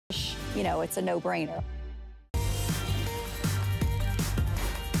you know, it's a no-brainer.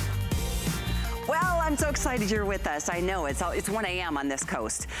 Well, I'm so excited you're with us. I know it's 1 a.m. on this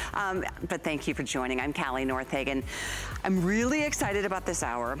coast, but thank you for joining. I'm Callie Northagen. I'm really excited about this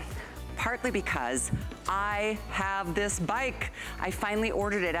hour, partly because I have this bike. I finally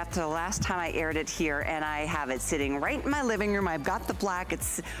ordered it after the last time I aired it here, and I have it sitting right in my living room. I've got the black.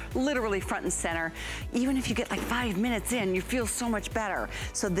 It's literally front and center. Even if you get like 5 minutes in, you feel so much better.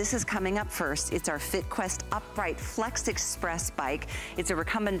 So this is coming up first. It's our FitQuest Upright Flex Express bike. It's a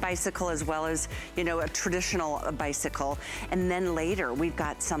recumbent bicycle as well as, you know, a traditional bicycle. And then later, we've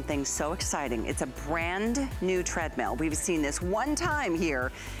got something so exciting. It's a brand new treadmill. We've seen this one time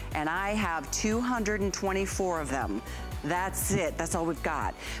here, and I have 224 of them. That's it, that's all we've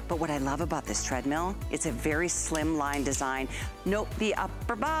got. But what I love about this treadmill, it's a very slim line design. Note the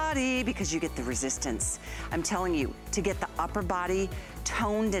upper body because you get the resistance. I'm telling you, to get the upper body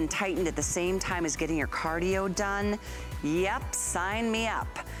toned and tightened at the same time as getting your cardio done, yep, sign me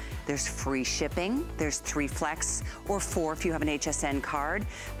up. There's free shipping, there's 3 flex or 4 if you have an HSN card.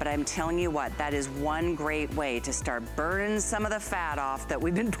 But I'm telling you what, that is one great way to start burning some of the fat off that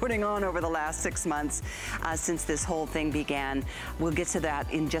we've been putting on over the last 6 months since this whole thing began. We'll get to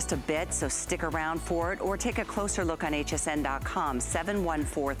that in just a bit, so stick around for it or take a closer look on hsn.com.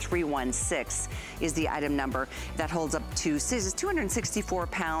 714316 is the item number. That holds up to 264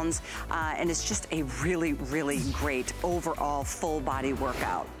 pounds and it's just a really, really great overall full body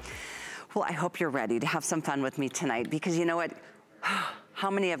workout. Well, I hope you're ready to have some fun with me tonight because you know what? How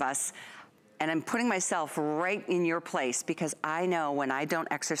many of us, and I'm putting myself right in your place because I know when I don't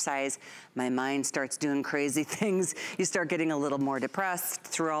exercise, my mind starts doing crazy things. You start getting a little more depressed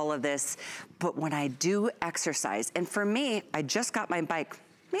through all of this. But when I do exercise, and for me, I just got my bike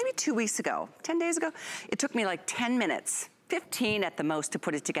maybe 2 weeks ago, 10 days ago. It took me like 10 minutes. 15 at the most to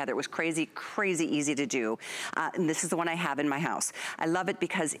put it together. It was crazy, crazy easy to do. And this is the one I have in my house. I love it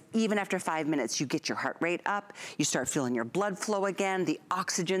because even after 5 minutes, you get your heart rate up, you start feeling your blood flow again, the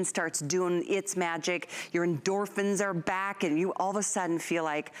oxygen starts doing its magic, your endorphins are back, and you all of a sudden feel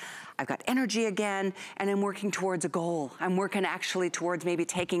like, I've got energy again, and I'm working towards a goal. I'm working actually towards maybe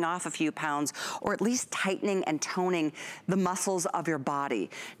taking off a few pounds, or at least tightening and toning the muscles of your body.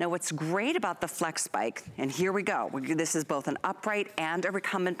 Now, what's great about the Flex bike, and here we go, this is both an upright and a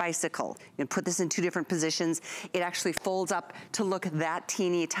recumbent bicycle. You can put this in 2 different positions. It actually folds up to look that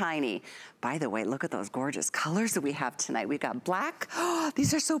teeny tiny. By the way, look at those gorgeous colors that we have tonight. We've got black. Oh,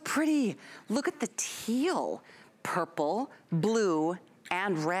 these are so pretty. Look at the teal, purple, blue,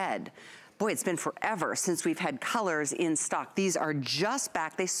 and red. Boy, it's been forever since we've had colors in stock. These are just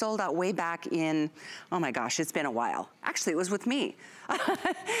back. They sold out way back in, oh my gosh, it's been a while. Actually, it was with me.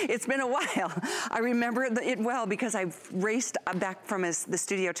 It's been a while. I remember it well because I raced back from the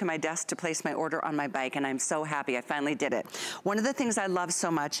studio to my desk to place my order on my bike, and I'm so happy I finally did it. One of the things I love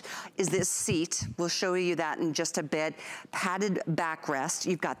so much is this seat. We'll show you that in just a bit. Padded backrest.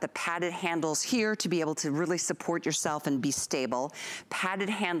 You've got the padded handles here to be able to really support yourself and be stable. Padded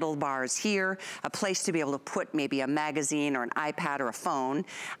handlebars here, a place to be able to put maybe a magazine or an iPad or a phone,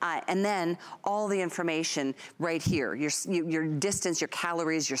 and then all the information right here. Your distance, your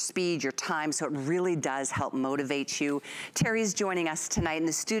calories, your speed, your time, so it really does help motivate you. Terry's joining us tonight in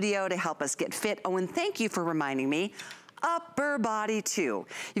the studio to help us get fit. Oh, and thank you for reminding me. Upper body too.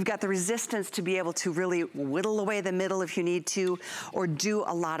 You've got the resistance to be able to really whittle away the middle if you need to, or do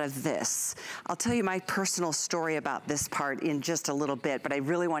a lot of this. I'll tell you my personal story about this part in just a little bit, but I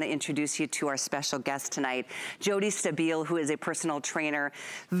really want to introduce you to our special guest tonight, Jody Stabile, who is a personal trainer,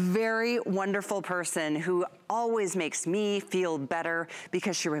 very wonderful person who always makes me feel better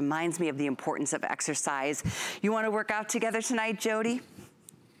because she reminds me of the importance of exercise. You want to work out together tonight, Jody?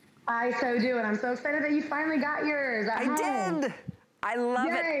 I so do, and I'm so excited that you finally got yours at home. Did. I love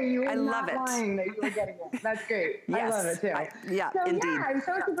it. You I love it. Lying that you were getting it. That's great. Yes. I love it too. Indeed. Yeah, I'm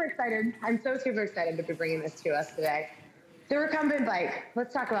so super excited. I'm so super excited to be bringing this to us today. The recumbent bike.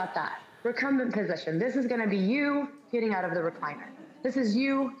 Let's talk about that. Recumbent position. This is going to be you getting out of the recliner. This is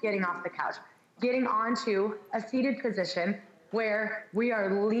you getting off the couch, getting onto a seated position where we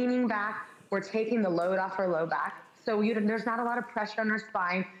are leaning back. We're taking the load off our low back. So there's not a lot of pressure on our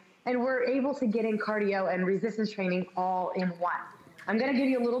spine. And we're able to get in cardio and resistance training all in one. I'm gonna give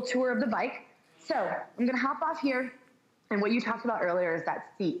you a little tour of the bike. So I'm gonna hop off here. And what you talked about earlier is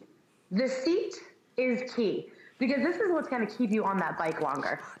that seat. The seat is key because this is what's gonna keep you on that bike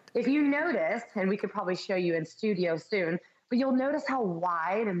longer. If you notice, and we could probably show you in studio soon, but you'll notice how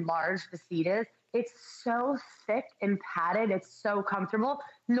wide and large the seat is. It's so thick and padded, it's so comfortable.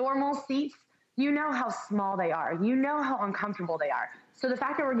 Normal seats, you know how small they are. You know how uncomfortable they are. So the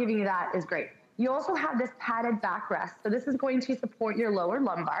fact that we're giving you that is great. You also have this padded backrest. So this is going to support your lower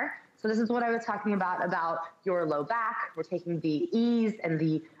lumbar. So this is what I was talking about your low back. We're taking the ease and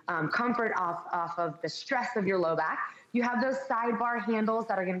the comfort off of the stress of your low back. You have those sidebar handles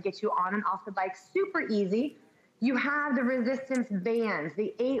that are gonna get you on and off the bike super easy. You have the resistance bands,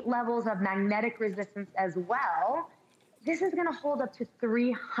 the 8 levels of magnetic resistance as well. This is gonna hold up to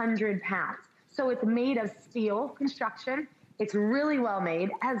 300 pounds. So it's made of steel construction. It's really well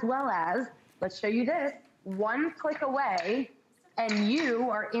made, as well as, let's show you this, one click away and you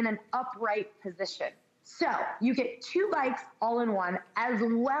are in an upright position. So you get 2 bikes all in one, as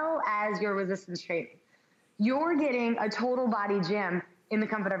well as your resistance training. You're getting a total body gym in the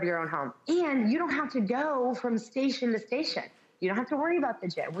comfort of your own home. And you don't have to go from station to station. You don't have to worry about the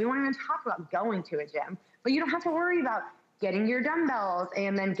gym. We won't even talk about going to a gym, but you don't have to worry about getting your dumbbells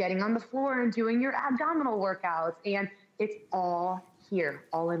and then getting on the floor and doing your abdominal workouts. And it's all here,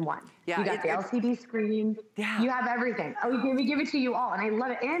 all in one. Yeah, you got the LCD screen. Yeah. You have everything. Oh, we give it to you all, and I love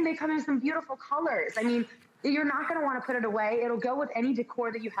it. And they come in some beautiful colors. I mean, you're not going to want to put it away. It'll go with any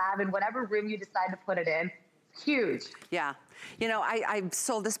decor that you have in whatever room you decide to put it in. Huge. Yeah. You know, I've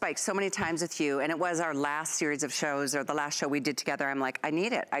sold this bike so many times with you, and it was our last series of shows, or the last show we did together. I'm like, I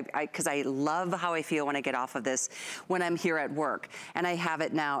need it. Because I love how I feel when I get off of this, when I'm here at work. And I have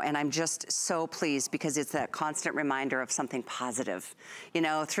it now, and I'm just so pleased because it's that constant reminder of something positive. You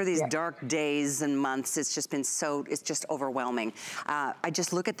know, through these dark days and months, it's just been it's just overwhelming. I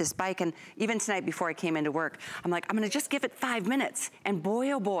just look at this bike, and even tonight before I came into work, I'm like, I'm gonna just give it 5 minutes. And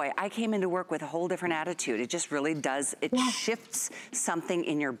boy, oh boy, I came into work with a whole different attitude. It just really does, it shifts something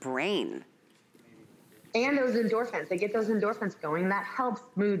in your brain. And those endorphins, they get those endorphins going. That helps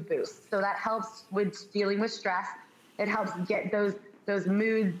mood boost. So that helps with dealing with stress. It helps get those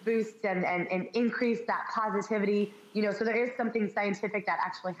mood boosts and increase that positivity. You know, so there is something scientific that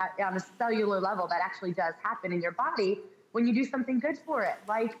actually on a cellular level that actually does happen in your body when you do something good for it,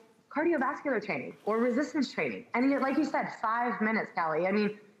 like cardiovascular training or resistance training. And like you said, 5 minutes, Callie. I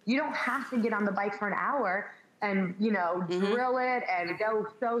mean, you don't have to get on the bike for an hour and, you know, drill it and go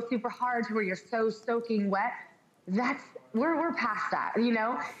so super hard to where you're so soaking wet. We're past that, you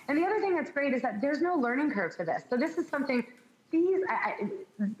know? And the other thing that's great is that there's no learning curve to this. So this is something,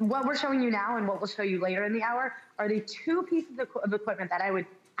 what we're showing you now and what we'll show you later in the hour are the 2 pieces of equipment that I would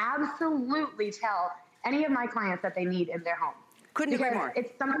absolutely tell any of my clients that they need in their home. Couldn't agree more.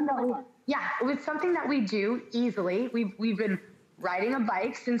 It's something that it's something that we do easily. We've been riding a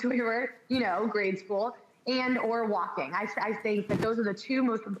bike since we were, you know, grade school. Or walking. I think that those are the 2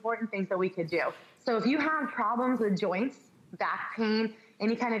 most important things that we could do. So if you have problems with joints, back pain,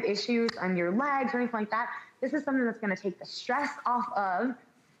 any kind of issues on your legs or anything like that, this is something that's going to take the stress off of,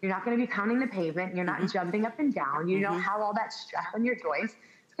 you're not going to be pounding the pavement, you're not jumping up and down, you don't have all that stress on your joints.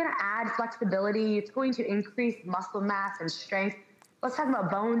 It's going to add flexibility, it's going to increase muscle mass and strength. Let's talk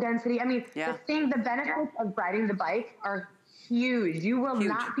about bone density. I mean, the benefits of riding the bike are huge. You will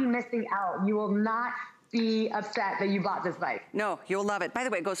not be missing out. You will not be upset that you bought this bike. No, you'll love it. By the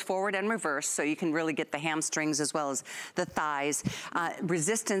way, it goes forward and reverse, so you can really get the hamstrings as well as the thighs.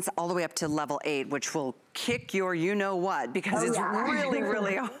 Resistance all the way up to level 8, which will kick your you-know-what, because it's really,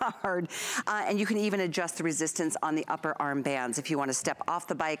 really hard. And you can even adjust the resistance on the upper arm bands. If you want to step off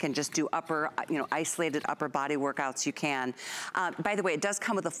the bike and just do upper, you know, isolated upper body workouts, you can. By the way, it does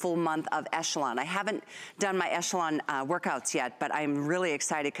come with a full month of Echelon. I haven't done my Echelon workouts yet, but I'm really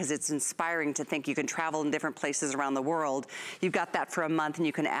excited because it's inspiring to think you can travel in different places around the world. You've got that for a month, and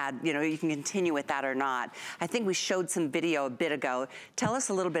you can add, you know, you can continue with that or not. I think we showed some video a bit ago. Tell us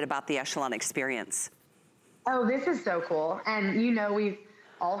a little bit about the Echelon experience. Oh, this is so cool. And, you know, we've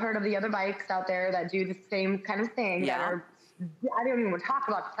all heard of the other bikes out there that do the same kind of thing. That are, I don't even want to talk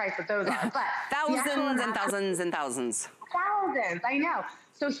about the price that those are, but thousands and thousands and thousands. Thousands, I know.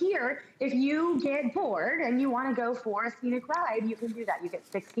 So here, if you get bored and you want to go for a scenic ride, you can do that. You get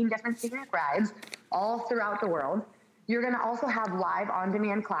 16 different scenic rides all throughout the world. You're going to also have live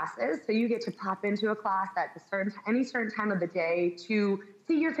on-demand classes. So you get to pop into a class at any certain time of the day to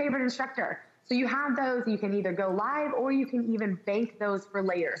see your favorite instructor. So you have those, you can either go live or you can even bank those for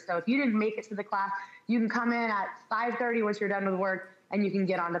later. So if you didn't make it to the class, you can come in at 5:30 once you're done with work, and you can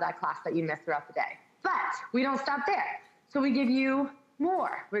get onto that class that you missed throughout the day. But we don't stop there. So we give you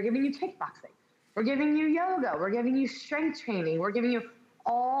more. We're giving you kickboxing. We're giving you yoga. We're giving you strength training. We're giving you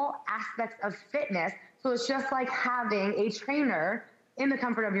all aspects of fitness. So it's just like having a trainer in the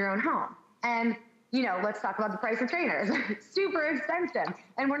comfort of your own home. And you know, let's talk about the price of trainers. Super expensive.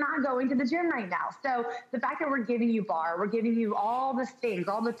 And we're not going to the gym right now. So the fact that we're giving you we're giving you all the things,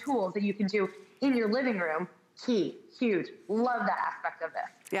 all the tools that you can do in your living room, key, huge. Love that aspect of this.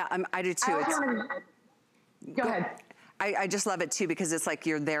 Yeah, I do too. Go ahead. I just love it too, because it's like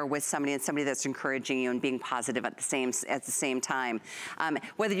you're there with somebody, and somebody that's encouraging you and being positive at the same time.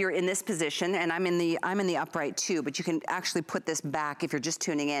 Whether you're in this position, and I'm in the upright too, but you can actually put this back if you're just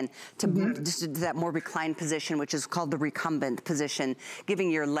tuning in to just that more reclined position, which is called the recumbent position, giving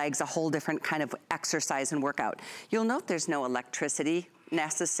your legs a whole different kind of exercise and workout. You'll note there's no electricity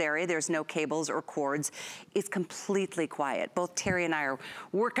necessary. There's no cables or cords. It's completely quiet. Both Terry and I are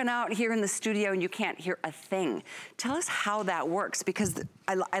working out here in the studio, and you can't hear a thing. Tell us how that works, because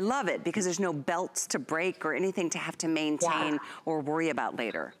I love it, because there's no belts to break or anything to have to maintain or worry about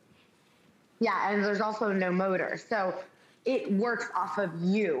later. Yeah, and there's also no motor. So it works off of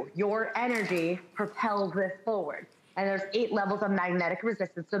you. Your energy propels this forward. And there's 8 levels of magnetic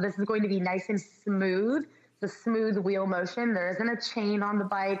resistance. So this is going to be nice and smooth. It's a smooth wheel motion. There isn't a chain on the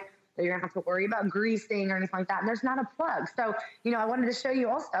bike that you're gonna have to worry about greasing or anything like that. And there's not a plug. So, you know, I wanted to show you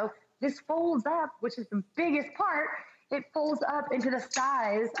also, this folds up, which is the biggest part. It folds up into the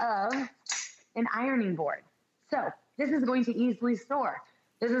size of an ironing board. So this is going to easily store.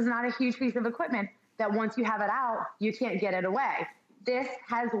 This is not a huge piece of equipment that once you have it out, you can't get it away. This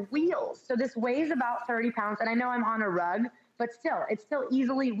has wheels. So this weighs about 30 pounds. And I know I'm on a rug, but still, it's still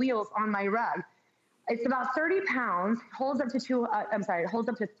easily wheels on my rug. It's about 30 pounds, holds up to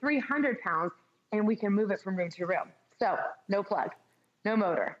 300 pounds, and we can move it from room to room. So no plug, no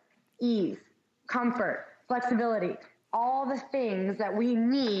motor, ease, comfort, flexibility, all the things that we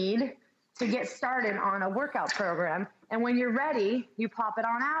need to get started on a workout program. And when you're ready, you pop it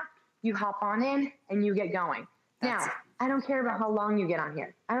on out, you hop on in, and you get going. Now, I don't care about how long you get on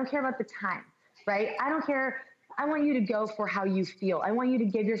here. I don't care about the time, right? I don't care. I want you to go for how you feel. I want you to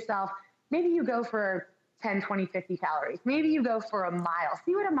give yourself, maybe you go for 10, 20, 50 calories. Maybe you go for a mile.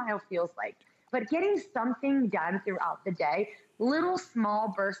 See what a mile feels like. But getting something done throughout the day, little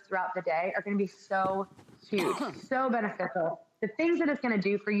small bursts throughout the day are going to be so huge, so beneficial. The things that it's going to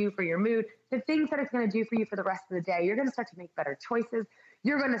do for you, for your mood, the things that it's going to do for you for the rest of the day, you're going to start to make better choices.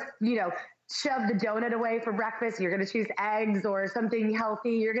 You're going to, you know, shove the donut away for breakfast. You're going to choose eggs or something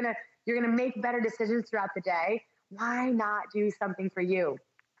healthy. You're going to make better decisions throughout the day. Why not do something for you?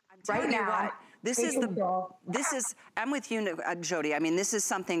 Right now, I'm with you, Jody. I mean, this is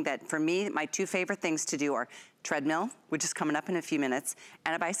something that for me, my 2 favorite things to do are treadmill, which is coming up in a few minutes,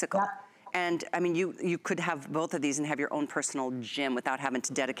 and a bicycle. Yep. And I mean, you could have both of these and have your own personal gym without having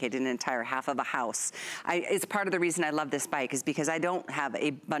to dedicate an entire half of a house. It's part of the reason I love this bike, is because I don't have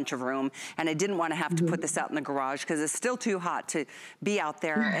a bunch of room, and I didn't want to have to put this out in the garage because it's still too hot to be out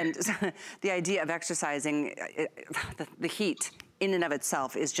there. And the idea of exercising, the heat in and of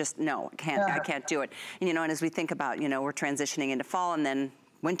itself is just, no, I can't do it. And, you know, and as we think about, you know, we're transitioning into fall and then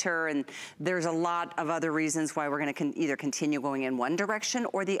winter, and there's a lot of other reasons why we're going to either continue going in one direction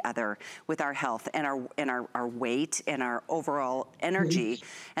or the other with our health and our weight and our overall energy.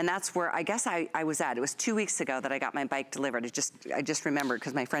 And that's where I guess I was at. It was 2 weeks ago that I got my bike delivered. I just remembered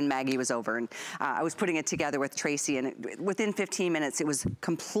because my friend Maggie was over, and I was putting it together with Tracy, and within 15 minutes it was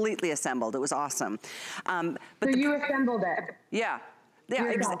completely assembled. It was awesome. So you assembled it? Yeah.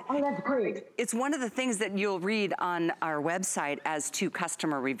 Yeah, oh, that's great. It's one of the things that you'll read on our website as to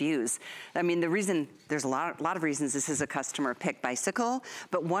customer reviews. I mean, there's a lot of reasons this is a customer pick bicycle,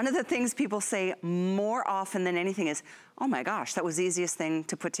 but one of the things people say more often than anything is, oh my gosh, that was the easiest thing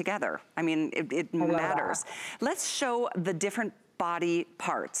to put together. I mean, it matters. Let's show the different body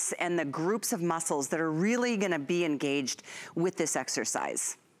parts and the groups of muscles that are really gonna be engaged with this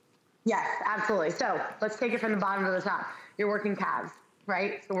exercise. Yes, absolutely. So let's take it from the bottom to the top. You're working calves.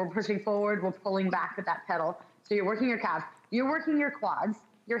 Right? So we're pushing forward, we're pulling back with that pedal. So you're working your calves, you're working your quads,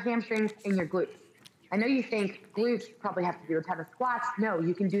 your hamstrings, and your glutes. I know you think glutes probably have to do a ton of squats. No,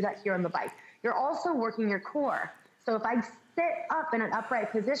 you can do that here on the bike. You're also working your core. So if I sit up in an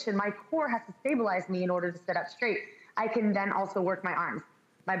upright position, my core has to stabilize me in order to sit up straight. I can then also work my arms,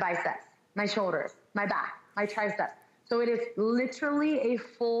 my biceps, my shoulders, my back, my triceps. So it is literally a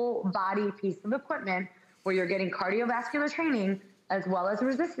full body piece of equipment where you're getting cardiovascular training as well as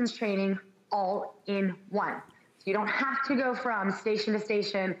resistance training all in one. So you don't have to go from station to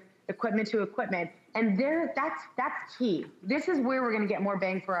station, equipment to equipment. And that's key. This is where we're gonna get more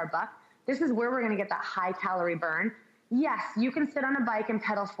bang for our buck. This is where we're gonna get that high calorie burn. Yes, you can sit on a bike and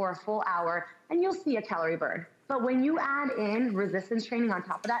pedal for a full hour and you'll see a calorie burn. But when you add in resistance training on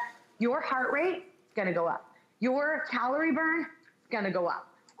top of that, your heart rate is gonna go up. Your calorie burn is gonna go up.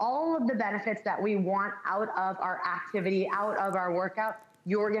 All of the benefits that we want out of our activity, out of our workout,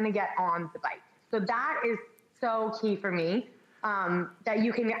 you're gonna get on the bike. So that is so key for me. that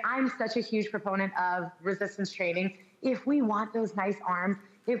you can get. I'm such a huge proponent of resistance training. If we want those nice arms,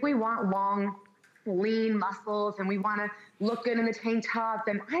 if we want long, lean muscles, and we want to look good in the tank top,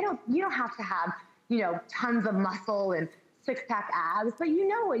 then you don't have to have, tons of muscle and six-pack abs, but you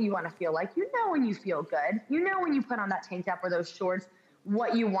know what you want to feel like. You know when you feel good. You know when you put on that tank top or those shorts,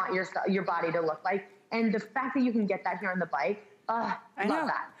 what you want your body to look like. And the fact that you can get that here on the bike, I love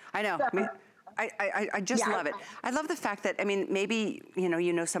that. I know. So, I just love it. I love the fact that, I mean, maybe, you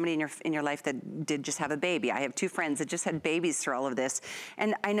know somebody in your life that did just have a baby. I have 2 friends that just had babies through all of this.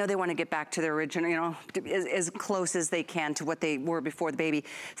 And I know they want to get back to their original, as close as they can to what they were before the baby.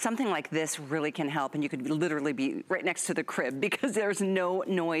 Something like this really can help. And you could literally be right next to the crib because there's no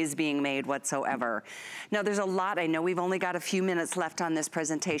noise being made whatsoever. Now, there's a lot. I know we've only got a few minutes left on this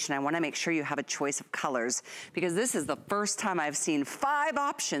presentation. I want to make sure you have a choice of colors because this is the first time I've seen 5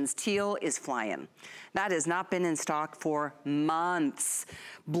 options. Teal is flying. That has not been in stock for months.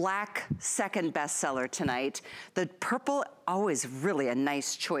 Black, second bestseller tonight. The purple, always really a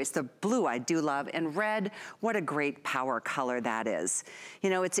nice choice. The blue I do love, and red, what a great power color that is.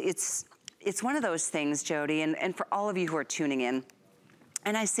 It's one of those things, Jody, and for all of you who are tuning in,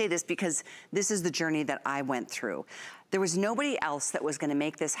 and I say this because this is the journey that I went through. There was nobody else that was gonna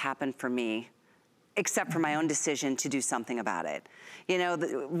make this happen for me except for my own decision to do something about it.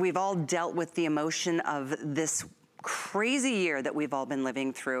 We've all dealt with the emotion of this crazy year that we've all been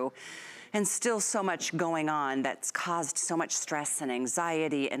living through, and still so much going on that's caused so much stress and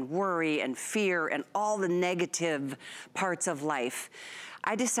anxiety and worry and fear and all the negative parts of life.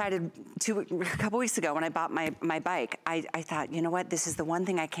 I decided a couple weeks ago when I bought my bike, I thought, you know what, this is the one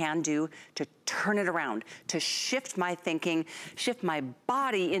thing I can do to turn it around, to shift my thinking, shift my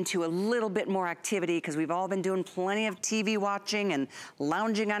body into a little bit more activity, because we've all been doing plenty of TV watching and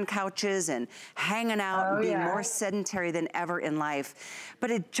lounging on couches and hanging out and being more sedentary than ever in life. But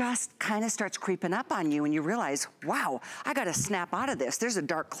it just kind of starts creeping up on you and you realize, wow, I gotta snap out of this. There's a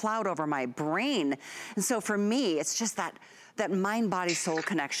dark cloud over my brain. And so for me, it's just that mind-body-soul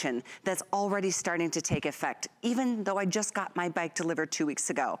connection that's already starting to take effect, even though I just got my bike delivered 2 weeks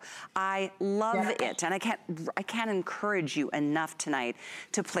ago. I love it, and I can't encourage you enough tonight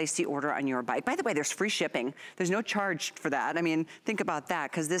to place the order on your bike. By the way, there's free shipping. There's no charge for that. I mean, think about that,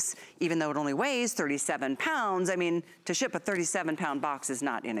 because this, even though it only weighs 37 pounds, I mean, to ship a 37-pound box is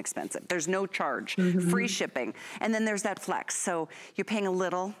not inexpensive. There's no charge, free shipping. And then there's that flex. So you're paying a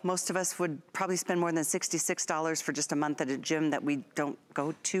little. Most of us would probably spend more than $66 for just a month at a gym that we don't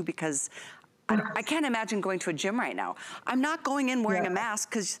go to, because I can't imagine going to a gym right now. I'm not going in wearing a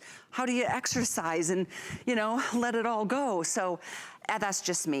mask, because how do you exercise and, let it all go? So that's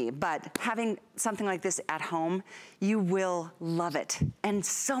just me. But having something like this at home, you will love it. And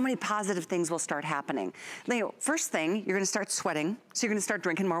so many positive things will start happening. First thing, you're gonna start sweating, so you're gonna start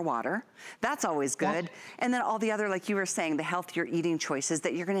drinking more water. That's always good. And then all the other, like you were saying, the healthier eating choices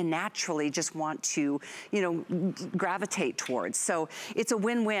that you're gonna naturally just want to, gravitate towards. So it's a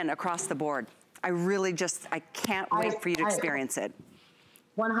win-win across the board. I can't wait for you to experience it.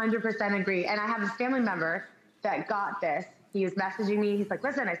 100% agree. And I have a family member that got this. He was messaging me. He's like,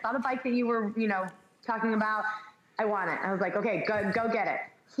 listen, I saw the bike that you were, talking about. I want it. I was like, okay, go get it.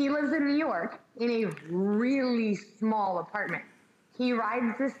 He lives in New York in a really small apartment. He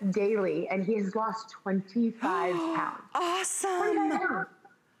rides this daily and he has lost 25 pounds. Awesome. 25 pounds.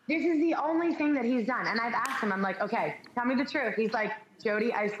 This is the only thing that he's done. And I've asked him, I'm like, okay, tell me the truth. He's like,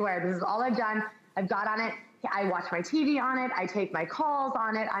 Jody, I swear, this is all I've done. I've got on it. I watch my TV on it. I take my calls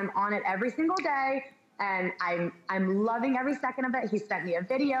on it. I'm on it every single day. And I'm loving every second of it. He sent me a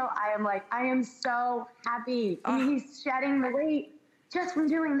video. I am like, I am so happy. He's shedding the weight just from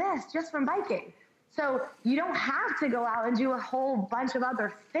doing this, just from biking. So you don't have to go out and do a whole bunch of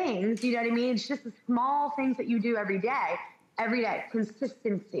other things. You know what I mean? It's just the small things that you do every day,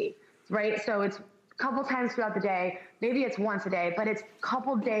 consistency, right? So it's a couple times throughout the day. Maybe it's once a day, but it's a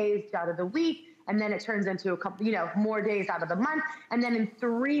couple days out of the week. And then it turns into a couple, more days out of the month. And then in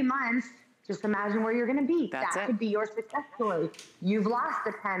 3 months, just imagine where you're going to be. That could be your success story. You've lost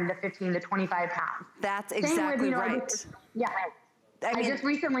the 10 to 15 to 25 pounds. That's exactly right. I just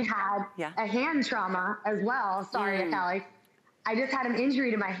recently had a hand trauma as well. Sorry, Kelly. I just had an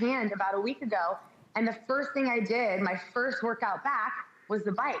injury to my hand about a week ago. And the first thing I did, my first workout back, was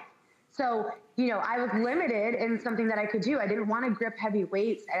the bike. So, I was limited in something that I could do. I didn't want to grip heavy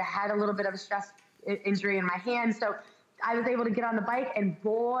weights. I had a little bit of a stress injury in my hand. So I was able to get on the bike, and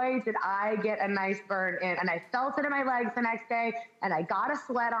boy, did I get a nice burn in. And I felt it in my legs the next day, and I got a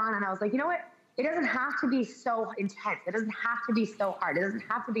sweat on, and I was like, you know what? It doesn't have to be so intense. It doesn't have to be so hard. It doesn't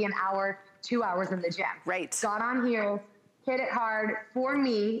have to be an hour, 2 hours in the gym. Right. Got on here, hit it hard for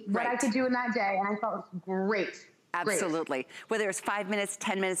me, what I could do in that day, and I felt great. Absolutely. Whether it's 5 minutes,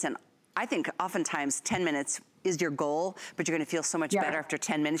 10 minutes, and I think oftentimes 10 minutes is your goal, but you're gonna feel so much better after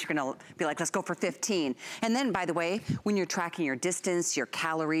 10 minutes. You're gonna be like, let's go for 15. And then, by the way, when you're tracking your distance, your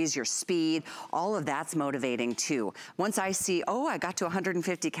calories, your speed, all of that's motivating too. Once I see, oh, I got to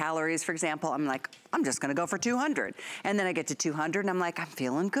 150 calories, for example, I'm like, I'm just gonna go for 200. And then I get to 200 and I'm like, I'm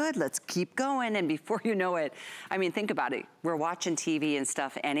feeling good, let's keep going. And before you know it, I mean, think about it. We're watching TV and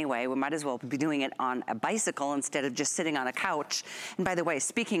stuff anyway. We might as well be doing it on a bicycle instead of just sitting on a couch. And by the way,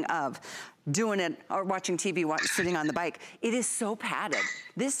 speaking of doing it or watching TV, sitting on the bike, it is so padded.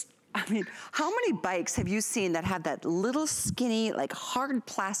 This, I mean, how many bikes have you seen that have that little skinny, like hard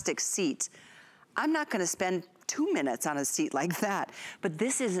plastic seat? I'm not gonna spend 2 minutes on a seat like that, but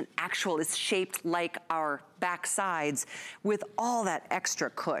this is an actual, it's shaped like our back sides with all that extra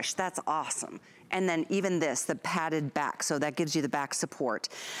cush. That's awesome. And then even this, the padded back, so that gives you the back support.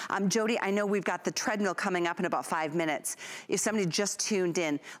 Jody, I know we've got the treadmill coming up in about 5 minutes. If somebody just tuned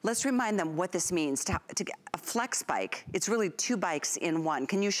in, let's remind them what this means. To get a flex bike, it's really 2 bikes in one.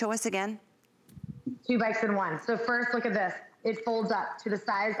 Can you show us again? 2 bikes in one. So first, look at this. It folds up to the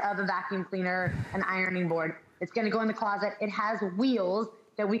size of a vacuum cleaner, an ironing board. It's gonna go in the closet. It has wheels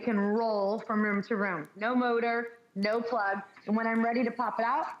that we can roll from room to room. No motor, no plug. And when I'm ready to pop it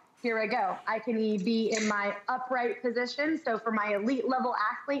out, here I go. I can be in my upright position. So for my elite level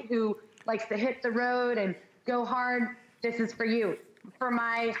athlete who likes to hit the road and go hard, this is for you. For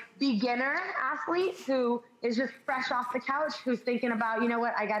my beginner athlete who is just fresh off the couch, who's thinking about, you know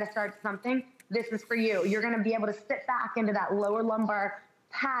what, I got to start something, this is for you. You're going to be able to sit back into that lower lumbar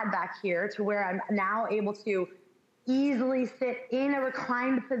pad back here to where I'm now able to easily sit in a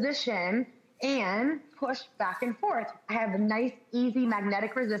reclined position and push back and forth. I have a nice, easy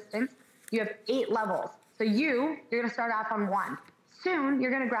magnetic resistance. You have 8 levels. So you're gonna start off on 1. Soon,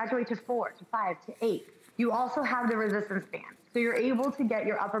 you're gonna graduate to 4, to 5, to 8. You also have the resistance band. So you're able to get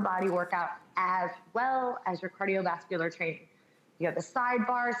your upper body workout as well as your cardiovascular training. You have the side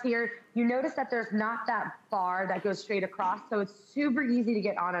bars here. You notice that there's not that bar that goes straight across, so it's super easy to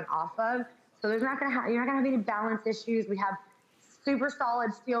get on and off of. So you're not gonna have any balance issues. We have super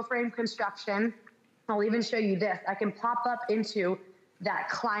solid steel frame construction. I'll even show you this. I can pop up into that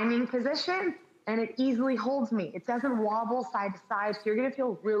climbing position and it easily holds me. It doesn't wobble side to side. So you're gonna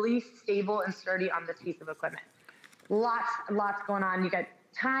feel really stable and sturdy on this piece of equipment. Lots going on. You got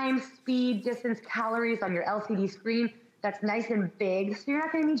time, speed, distance, calories on your LCD screen. That's nice and big. So you're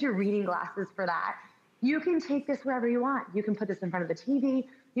not gonna need your reading glasses for that. You can take this wherever you want. You can put this in front of the TV.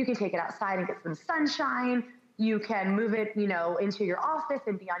 You can take it outside and get some sunshine. You can move it, into your office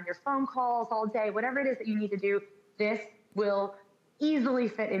and be on your phone calls all day. Whatever it is that you need to do, this will easily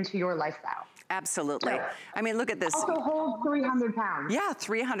fit into your lifestyle. Absolutely. So, I mean, look at this. Also holds 300 pounds. Yeah,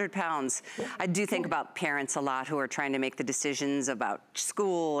 300 pounds. I do think about parents a lot who are trying to make the decisions about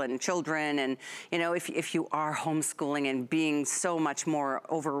school and children. And, if you are homeschooling and being so much more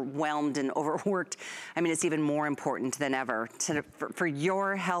overwhelmed and overworked, I mean, it's even more important than ever for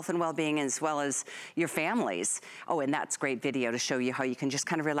your health and well-being as well as your families. Oh, and that's great video to show you how you can just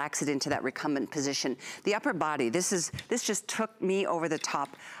kind of relax it into that recumbent position. The upper body, this just took me over the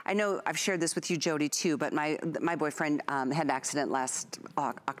top. I know I've shared this with you, Jody, too, but my boyfriend had an accident last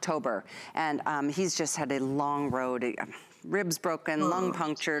October, and he's just had a long road, ribs broken, lung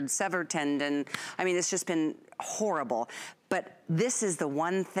punctured, severed tendon. I mean, it's just been horrible. But this is the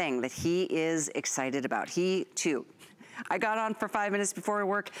one thing that he is excited about. He, too. I got on for 5 minutes before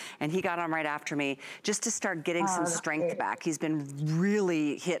work, and he got on right after me just to start getting some strength back. He's been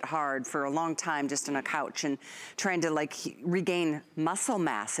really hit hard for a long time just on a couch and trying to regain muscle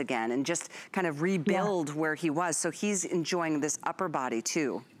mass again and just kind of rebuild where he was. So he's enjoying this upper body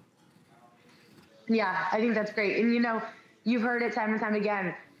too. Yeah, I think that's great. And you've heard it time and time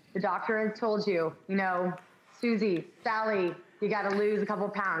again. The doctor has told you, Susie, Sally, you got to lose a couple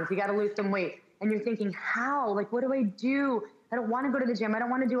pounds. You got to lose some weight. And you're thinking, how? What do I do? I don't want to go to the gym. I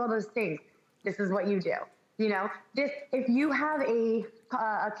don't want to do all those things. This is what you do. If you have a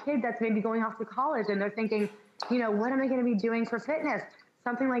kid that's maybe going off to college and they're thinking, what am I going to be doing for fitness?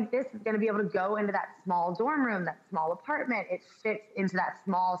 Something like this is going to be able to go into that small dorm room, that small apartment. It fits into that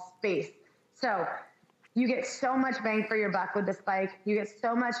small space. So you get so much bang for your buck with this bike. You get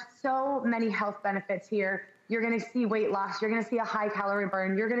so many health benefits here. You're going to see weight loss. You're going to see a high calorie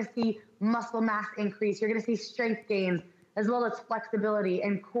burn. You're going to see muscle mass increase. You're going to see strength gains, as well as flexibility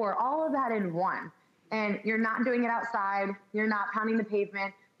and core, all of that in one. And you're not doing it outside. You're not pounding the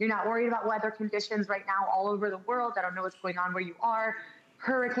pavement. You're not worried about weather conditions right now all over the world. I don't know what's going on where you are.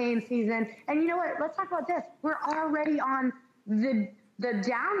 hurricane season. And you know what? Let's talk about this. We're already on the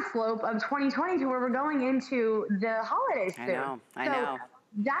downslope of 2020 where we're going into the holidays soon. I know.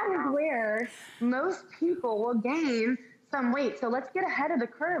 That is where most people will gain some weight. So let's get ahead of the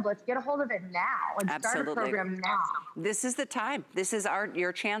curve. Let's get a hold of it now and start a program now. This is the time. This is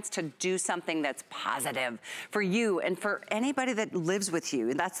your chance to do something that's positive for you and for anybody that lives with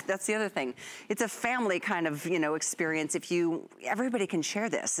you. That's the other thing. It's a family kind of, experience. Everybody can share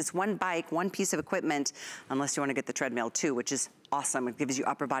this. It's one bike, one piece of equipment, unless you want to get the treadmill too, which is awesome. It gives you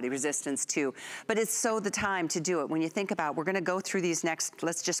upper body resistance too. But it's so the time to do it. When you think about, we're going to go through these next,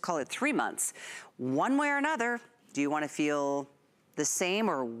 let's just call it 3 months. One way or another, do you want to feel the same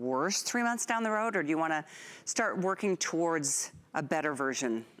or worse 3 months down the road? Or do you want to start working towards a better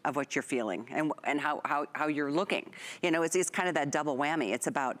version of what you're feeling and how you're looking? It's kind of that double whammy. It's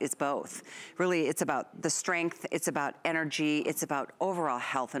both. Really, it's about the strength, it's about energy, it's about overall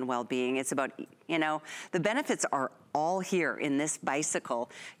health and well-being. It's about, the benefits are all here in this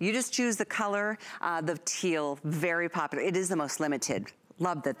bicycle. You just choose the color, the teal, very popular. It is the most limited.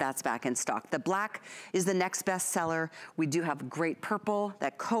 Love that that's back in stock. The black is the next best seller. We do have great purple,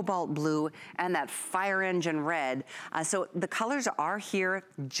 that cobalt blue, and that fire engine red. So the colors are here,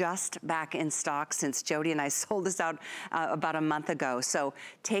 just back in stock since Jody and I sold this out about a month ago. So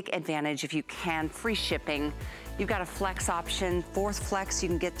take advantage if you can. Free shipping. You've got a flex option, 4th flex, you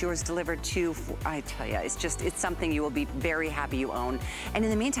can get yours delivered to. I tell you, it's something you will be very happy you own. And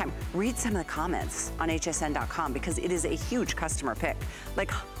in the meantime, read some of the comments on hsn.com because it is a huge customer pick, like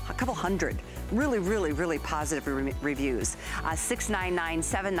a couple hundred. Really, really, really positive reviews.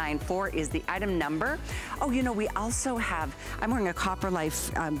 699794 is the item number. Oh, we also have, I'm wearing a Copper Life,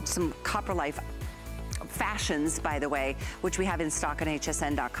 some Copper Life fashions, by the way, which we have in stock on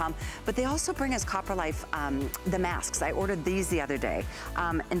hsn.com. But they also bring us Copper Life, the masks. I ordered these the other day.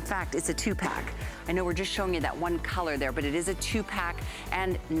 In fact, it's a 2-pack. I know we're just showing you that one color there, but it is a 2-pack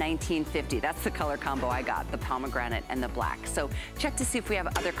and $19.50. That's the color combo I got, the pomegranate and the black. So check to see if we have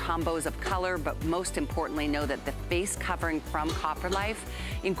other combos of color, but most importantly, know that the face covering from Copper Life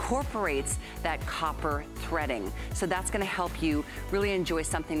incorporates that copper threading. So that's gonna help you really enjoy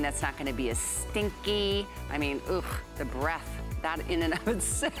something that's not gonna be as stinky. I mean, the breath. That in and of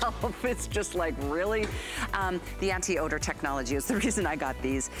itself, it's just like, really? The anti-odor technology is the reason I got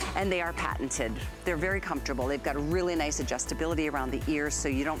these, and they are patented. They're very comfortable. They've got a really nice adjustability around the ears, so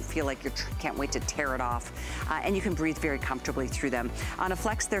you don't feel like you can't wait to tear it off. And you can breathe very comfortably through them. On a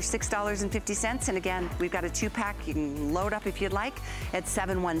flex, they're $6.50, and again, we've got a 2-pack. You can load up if you'd like at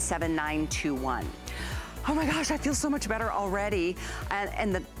 717921. Oh my gosh, I feel so much better already.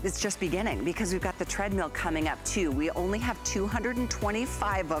 And it's just beginning because we've got the treadmill coming up too. We only have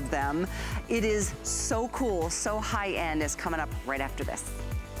 225 of them. It is so cool, so high end. Is coming up right after this.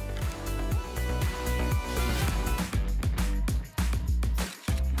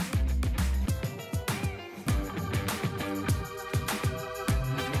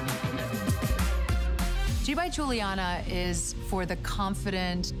 G by Juliana is for the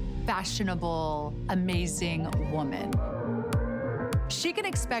confident, fashionable, amazing woman. She can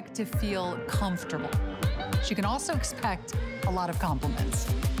expect to feel comfortable. She can also expect a lot of compliments.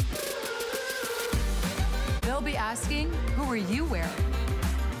 They'll be asking, who are you wearing?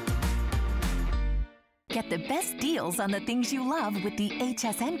 Get the best deals on the things you love with the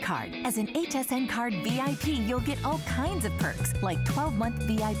HSN card. As an HSN card VIP, you'll get all kinds of perks, like 12-month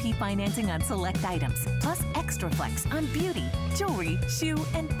VIP financing on select items, plus extra flex on beauty, jewelry, shoe,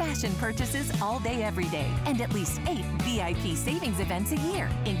 and fashion purchases all day, every day. And at least 8 VIP savings events a year.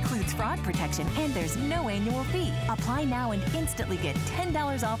 Includes fraud protection, and there's no annual fee. Apply now and instantly get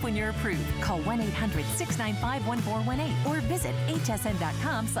 $10 off when you're approved. Call 1-800-695-1418 or visit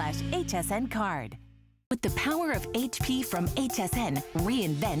hsn.com/HSN card. With the power of HP from HSN,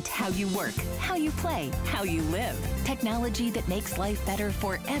 reinvent how you work, how you play, how you live. Technology that makes life better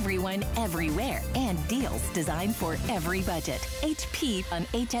for everyone, everywhere, and deals designed for every budget. HP on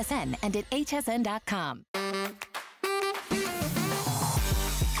HSN and at hsn.com.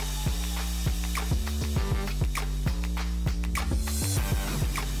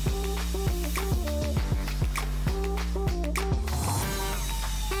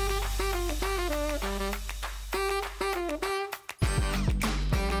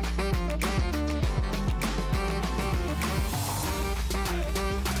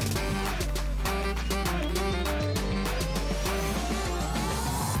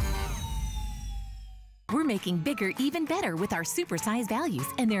 making bigger even better with our supersize values,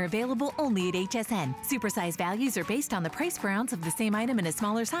 and they're available only at HSN. Supersize values are based on the price per ounce of the same item in a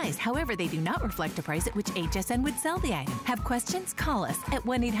smaller size. However, they do not reflect a price at which HSN would sell the item. Have questions? Call us at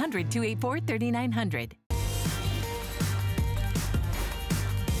 1-800-284-3900.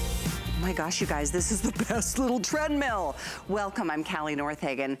 My gosh, you guys, this is the best little treadmill. Welcome, I'm Callie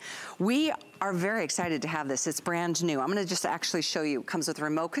Northagen. We are very excited to have this. It's brand new. I'm gonna just actually show you. It comes with a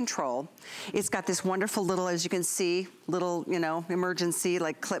remote control. It's got this wonderful little, as you can see, little, you know, emergency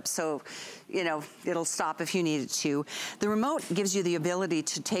like clip, so, you know, it'll stop if you need it to. The remote gives you the ability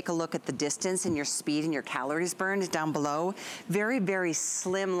to take a look at the distance and your speed and your calories burned down below. Very, very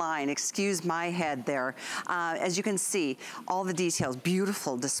slim line. Excuse my head there. As you can see, all the details,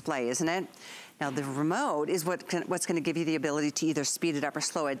 beautiful display, isn't it? Now the remote is what's gonna give you the ability to either speed it up or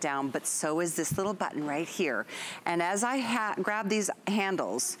slow it down, but so is this little button right here. And as I grab these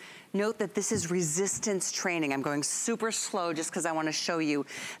handles, note that this is resistance training. I'm going super slow just because I want to show you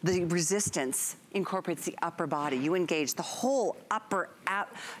the resistance incorporates the upper body. You engage the whole upper,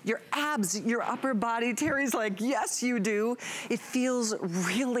 your abs, your upper body. Terry's like, yes, you do. It feels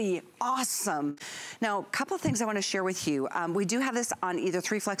really awesome. Now, a couple of things I want to share with you. We do have this on either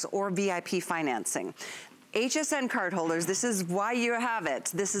 3Flex or VIP financing. HSN card holders, this is why you have it.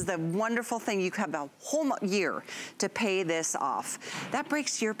 This is the wonderful thing. You have a whole year to pay this off. That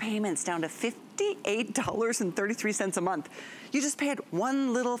breaks your payments down to $58.33 a month. You just paid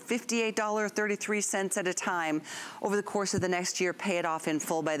one little $58.33 at a time. Over the course of the next year, pay it off in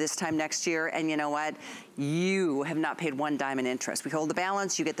full by this time next year. And you know what? You have not paid one dime in interest. We hold the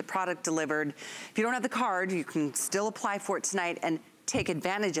balance, you get the product delivered. If you don't have the card, you can still apply for it tonight and take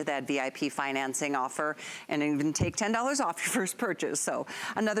advantage of that VIP financing offer and even take $10 off your first purchase. So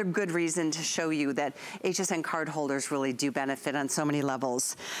another good reason to show you that HSN card holders really do benefit on so many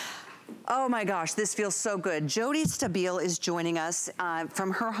levels. Oh my gosh, this feels so good. Jody Stabile is joining us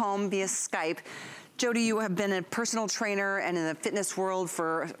from her home via Skype. Jody, you have been a personal trainer and in the fitness world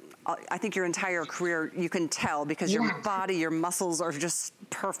for I think your entire career. You can tell because your body, your muscles are just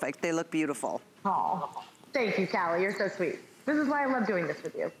perfect. They look beautiful. Oh, thank you, Callie. You're so sweet. This is why I love doing this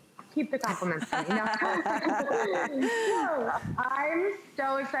with you. Keep the compliments coming. No. So, I'm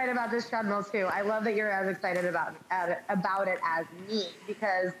so excited about this treadmill too. I love that you're as excited about it as me,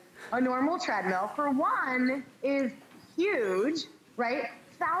 because a normal treadmill, for one, is huge, right?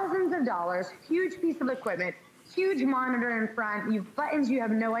 Thousands of dollars, huge piece of equipment, huge monitor in front. You've buttons, you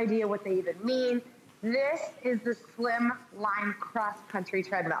have no idea what they even mean. This is the slim line cross country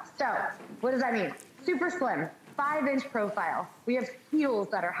treadmill. So what does that mean? Super slim. 5-inch profile. We have heels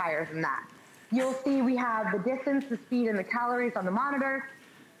that are higher than that. You'll see we have the distance, the speed, and the calories on the monitor.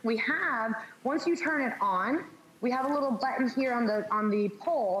 We have, once you turn it on, we have a little button here on the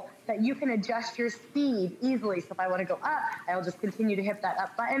pole that you can adjust your speed easily. So if I want to go up, I'll just continue to hit that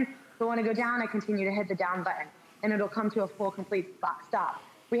up button. If I want to go down, I continue to hit the down button, and it'll come to a full, complete stop.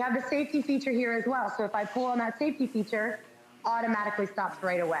 We have the safety feature here as well. So if I pull on that safety feature, automatically stops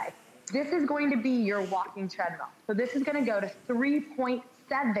right away. This is going to be your walking treadmill. So this is going to go to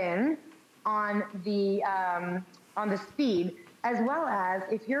 3.7 on the speed, as well as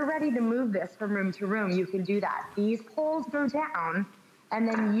if you're ready to move this from room to room, you can do that. These poles go down, and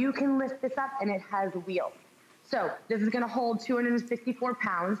then you can lift this up, and it has wheels. So this is going to hold 264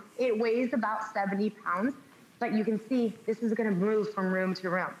 pounds. It weighs about 70 pounds, but you can see this is going to move from room to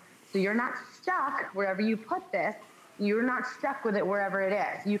room. So you're not stuck wherever you put this. You're not stuck with it wherever it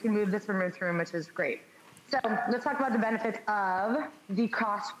is. You can move this from room to room, which is great. So let's talk about the benefits of the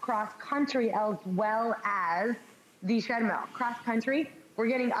cross country as well as the treadmill. Cross country, we're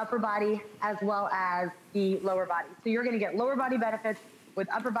getting upper body as well as the lower body. So you're gonna get lower body benefits. With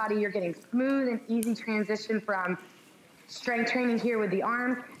upper body, you're getting smooth and easy transition from strength training here with the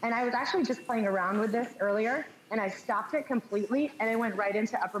arms. And I was actually just playing around with this earlier, and I stopped it completely, and it went right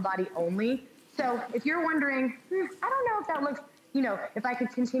into upper body only. So if you're wondering, I don't know if that looks, you know, if I could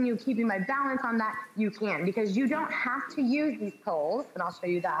continue keeping my balance on that, you can, because you don't have to use these poles, and I'll show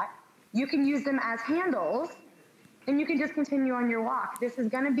you that. You can use them as handles, and you can just continue on your walk. This is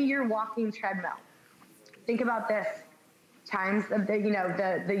gonna be your walking treadmill. Think about this, times of the, you know,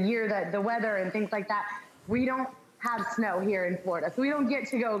 the year, the weather and things like that. We don't have snow here in Florida, so we don't get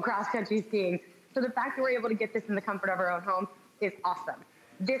to go cross-country skiing. So the fact that we're able to get this in the comfort of our own home is awesome.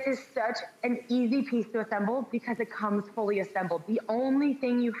 This is such an easy piece to assemble because it comes fully assembled. The only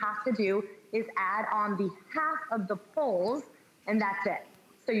thing you have to do is add on the half of the poles, and that's it.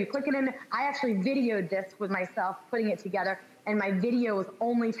 So you click it in. I actually videoed this with myself, putting it together, and my video was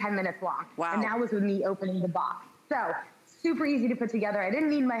only 10 minutes long. Wow. And that was with me opening the box. So super easy to put together. I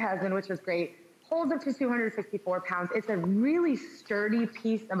didn't need my husband, which was great. holds up to 264 pounds. It's a really sturdy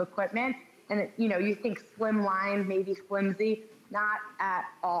piece of equipment. And it, you know, you think slimline, maybe flimsy, not at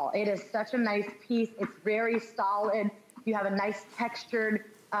all. It is such a nice piece. It's very solid. You have a nice textured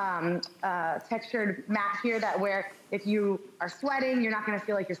mat here that where if you are sweating, you're not gonna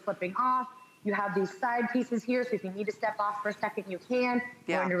feel like you're slipping off. You have these side pieces here, so if you need to step off for a second, you can.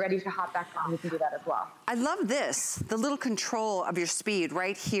 Yeah. When you're ready to hop back on, you can do that as well. I love this, the little control of your speed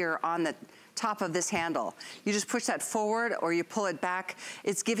right here on the top of this handle. You just push that forward or you pull it back.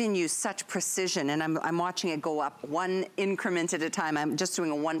 It's giving you such precision, and I'm watching it go up one increment at a time. I'm just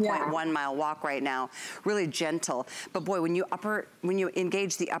doing a 1.1 mile walk right now, really gentle. But boy, when you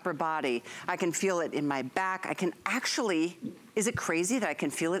engage the upper body, I can feel it in my back. I can actually, is it crazy that I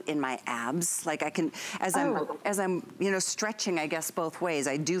can feel it in my abs? Like I can, as I'm you know, stretching, I guess, both ways,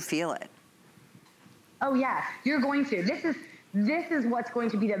 I do feel it. Oh yeah, you're going to. This is what's going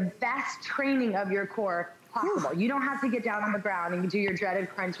to be the best training of your core possible. You don't have to get down on the ground and do your dreaded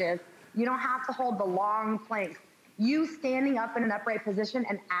crunches. You don't have to hold the long planks. You standing up in an upright position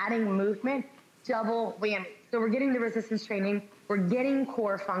and adding movement, double whammy. So we're getting the resistance training, we're getting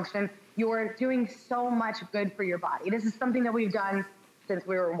core function. You're doing so much good for your body. This is something that we've done since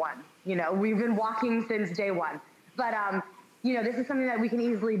we were one. You know, we've been walking since day one. But you know, this is something that we can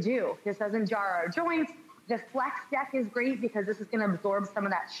easily do. This doesn't jar our joints. The flex deck is great because this is going to absorb some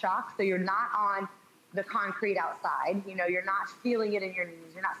of that shock, so you're not on the concrete outside. You know, you're not feeling it in your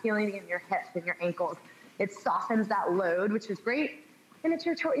knees. You're not feeling it in your hips and your ankles. It softens that load, which is great. And it's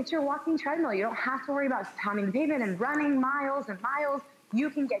your walking treadmill. You don't have to worry about pounding the pavement and running miles and miles. You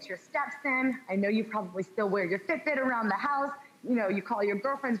can get your steps in. I know you probably still wear your Fitbit around the house. You know, you call your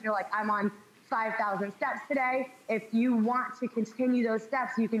girlfriends and you're like, I'm on 5,000 steps today. If you want to continue those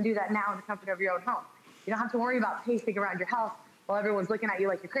steps, you can do that now in the comfort of your own home. You don't have to worry about pacing around your house while everyone's looking at you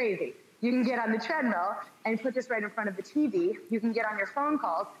like you're crazy. You can get on the treadmill and put this right in front of the TV. You can get on your phone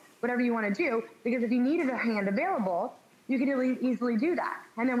calls, whatever you want to do, because if you needed a hand available, you can easily do that.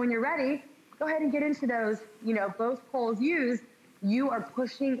 And then when you're ready, go ahead and get into those, you know, both poles used, you are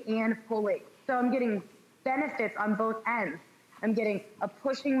pushing and pulling. So I'm getting benefits on both ends. I'm getting a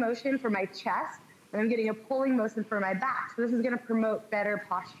pushing motion for my chest, and I'm getting a pulling motion for my back. So this is going to promote better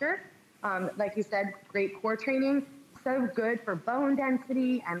posture. Like you said, great core training, so good for bone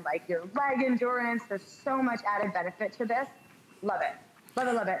density and like your leg endurance. There's so much added benefit to this. Love it. Love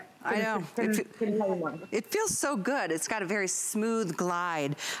it, love it. I know. It feels so good. It's got a very smooth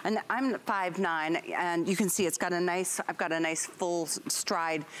glide. And I'm 5'9", and you can see it's got a nice, I've got a nice full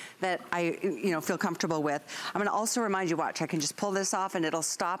stride that I, you know, feel comfortable with. I'm gonna also remind you, watch, I can just pull this off and it'll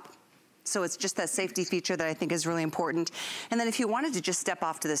stop. So it's just that safety feature that I think is really important. And then if you wanted to just step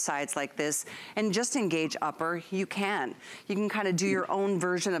off to the sides like this and just engage upper, you can. You can kind of do your own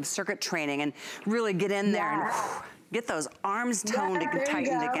version of circuit training and really get in there and get those arms toned and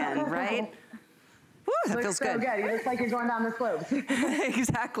tightened again, right? Woo, that feels good. So good. You look like you're going down the slopes.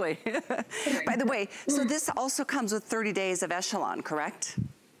 Exactly. By the way, so this also comes with 30 days of Echelon, correct?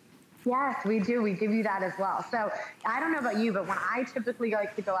 Yes, we do. We give you that as well. So I don't know about you, but when I typically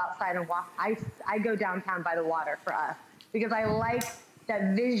like to go outside and walk, I go downtown by the water for us because I like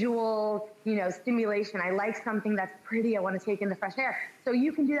that visual, you know, stimulation. I like something that's pretty. I want to take in the fresh air. So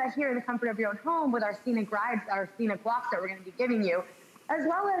you can do that here in the comfort of your own home with our scenic rides, our scenic walks that we're going to be giving you, as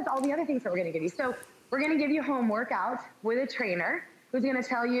well as all the other things that we're going to give you. So we're going to give you home workouts with a trainer who's going to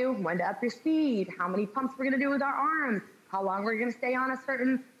tell you when to up your speed, how many pumps we're going to do with our arms, how long we're going to stay on a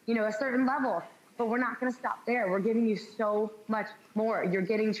certain, you know, a certain level. But we're not going to stop there. We're giving you so much more. You're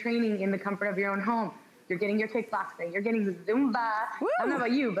getting training in the comfort of your own home. You're getting your kickboxing. You're getting Zumba. Woo! I don't know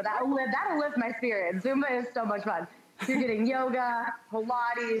about you, but that'll lift my spirit. Zumba is so much fun. You're getting yoga,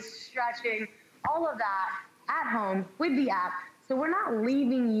 Pilates, stretching, all of that at home with the app. So we're not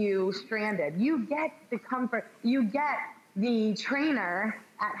leaving you stranded. You get the comfort. You get the trainer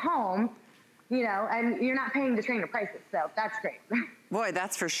at home, you know, and you're not paying the trainer prices. So that's great. Boy,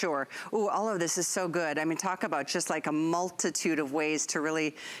 that's for sure. Ooh, all of this is so good. I mean, talk about just like a multitude of ways to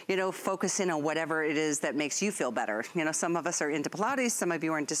really, you know, focus in on whatever it is that makes you feel better. You know, some of us are into Pilates, some of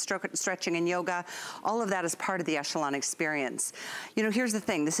you are into stretching and yoga. All of that is part of the Echelon experience. You know, here's the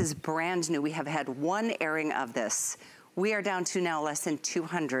thing. This is brand new. We have had one airing of this. We are down to now less than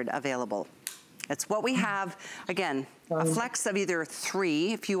 200 available. That's what we have. Again, a flex of either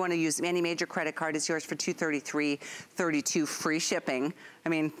 3. If you want to use any major credit card, it's yours for $233.32 free shipping. I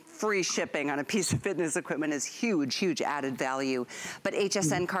mean, free shipping on a piece of fitness equipment is huge, huge added value. But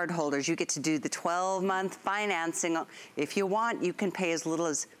HSN card holders, you get to do the 12-month financing. If you want, you can pay as little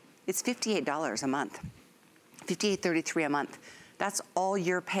as, it's $58 a month. $58.33 a month. That's all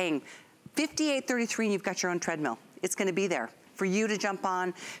you're paying. $58.33 and you've got your own treadmill. It's gonna be there for you to jump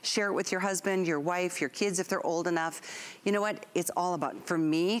on, share it with your husband, your wife, your kids if they're old enough. You know what, it's all about, for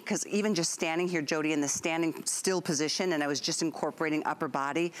me, because even just standing here, Jody, in the standing still position, and I was just incorporating upper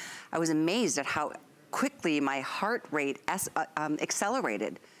body, I was amazed at how quickly my heart rate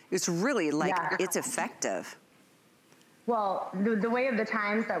accelerated. It's really like, it's effective. Well, the way of the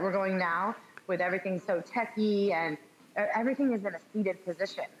times that we're going now, with everything so techy and everything is in a seated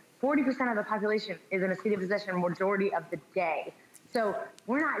position. 40% of the population is in a seated position majority of the day. So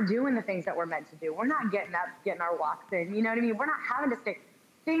we're not doing the things that we're meant to do. We're not getting up, getting our walks in. You know what I mean? We're not having to stick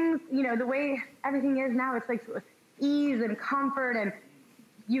things, you know, the way everything is now, it's like ease and comfort, and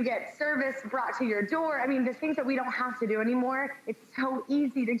you get service brought to your door. I mean, the things that we don't have to do anymore, it's so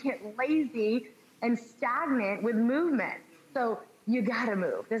easy to get lazy and stagnant with movement. So you gotta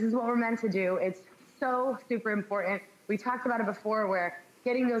move. This is what we're meant to do. It's so super important. We talked about it before, where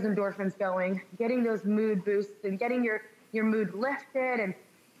getting those endorphins going, getting those mood boosts, and getting your mood lifted, and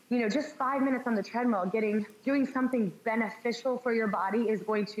you know, just 5 minutes on the treadmill, doing something beneficial for your body is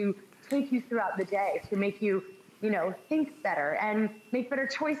going to take you throughout the day to make you, you know, think better and make better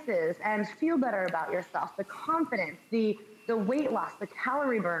choices and feel better about yourself. The confidence, the weight loss, the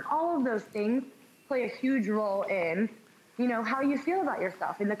calorie burn, all of those things play a huge role in, you know, how you feel about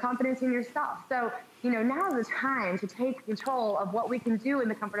yourself and the confidence in yourself. So, you know, now's the time to take control of what we can do in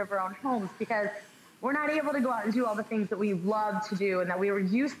the comfort of our own homes, because we're not able to go out and do all the things that we love to do and that we were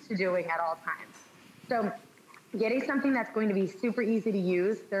used to doing at all times. So getting something that's going to be super easy to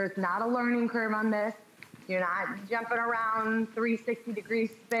use, there's not a learning curve on this. You're not jumping around 360-degree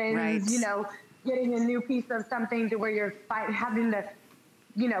spins, right, you know, getting a new piece of something to where you're having to,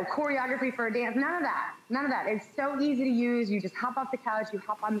 you know, choreography for a dance. None of that. None of that. It's so easy to use. You just hop off the couch, you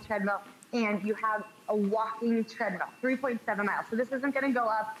hop on the treadmill, and you have a walking treadmill, 3.7 miles. So this isn't going to go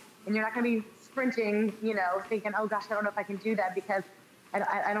up, and you're not going to be sprinting, you know, thinking, oh gosh, I don't know if I can do that because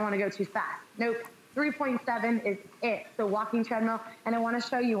I don't want to go too fast. Nope. 3.7 is it. So walking treadmill. And I want to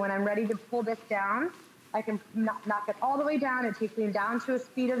show you when I'm ready to pull this down, I can knock it all the way down. It takes me down to a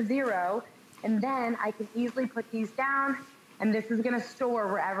speed of 0. And then I can easily put these down, and this is going to store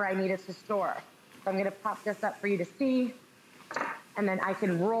wherever I need it to store. So I'm going to pop this up for you to see. And then I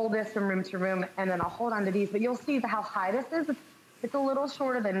can roll this from room to room, and then I'll hold on to these. But you'll see how high this is. It's a little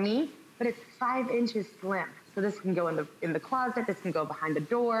shorter than me, but it's 5 inches slim. So this can go in the closet. This can go behind the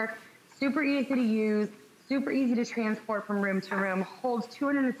door. Super easy to use. Super easy to transport from room to room. Holds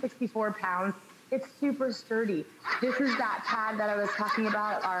 264 pounds. It's super sturdy. This is that pad that I was talking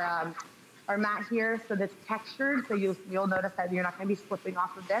about, our mat here. So that's textured. So you'll notice that you're not going to be slipping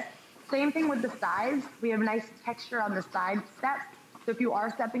off of this. Same thing with the sides. We have nice texture on the side steps. So if you are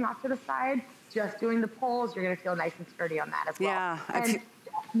stepping off to the side, just doing the pulls, you're going to feel nice and sturdy on that as well. Yeah. And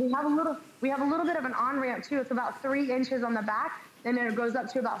we have a little bit of an on-ramp too. It's about 3 inches on the back, and then it goes up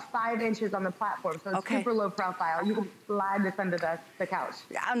to about 5 inches on the platform. So it's super low profile. You can slide this under the couch.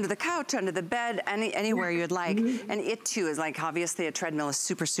 Under the couch, under the bed, anywhere you'd like. And it too is like, obviously a treadmill is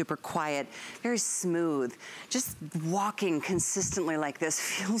super, super quiet, very smooth. Just walking consistently like this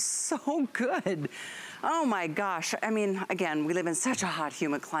feels so good. Oh my gosh. I mean, again, we live in such a hot,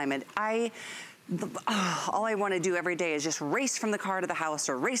 humid climate. All I want to do every day is just race from the car to the house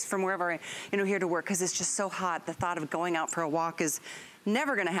or race from wherever here to work, because it's just so hot. The thought of going out for a walk is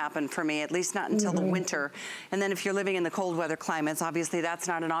never going to happen for me, at least not until the winter. And then if you're living in the cold weather climates, obviously that's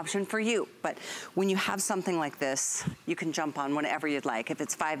not an option for you. But when you have something like this, you can jump on whenever you'd like. If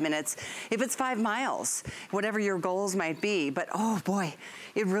it's 5 minutes, if it's 5 miles, whatever your goals might be. But oh boy,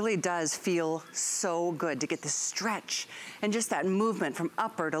 it really does feel so good to get the stretch and just that movement from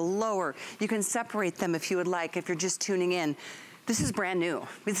upper to lower. You can separate them if you would like, if you're just tuning in. This is brand new.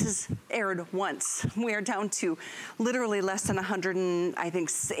 This is aired once. We are down to literally less than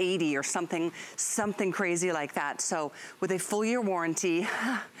 180 or something crazy like that. So with a full year warranty,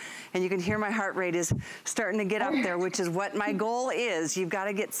 and you can hear my heart rate is starting to get up there, which is what my goal is. You've got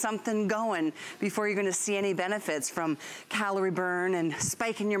to get something going before you're going to see any benefits from calorie burn and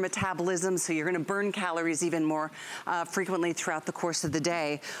spiking your metabolism, so you're going to burn calories even more frequently throughout the course of the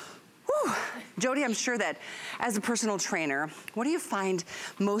day. Whew. Jody, I'm sure that as a personal trainer, what do you find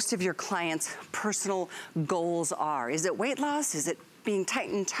most of your clients' personal goals are? Is it weight loss? Is it being tight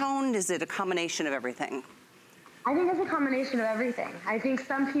and toned? Is it a combination of everything? I think it's a combination of everything. I think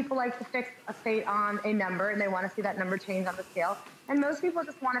some people like to fix a fate on a number, and they want to see that number change on the scale. And most people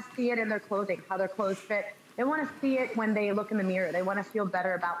just want to see it in their clothing, how their clothes fit. They want to see it when they look in the mirror. They want to feel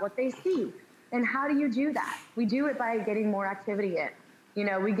better about what they see. And how do you do that? We do it by getting more activity in. You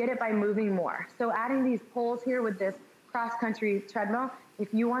know, we get it by moving more. So adding these poles here with this cross-country treadmill.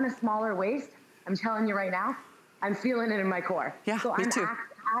 If you want a smaller waist, I'm telling you right now, I'm feeling it in my core. Yeah, so me I'm too.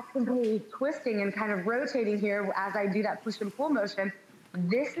 actively twisting and kind of rotating here as I do that push and pull motion.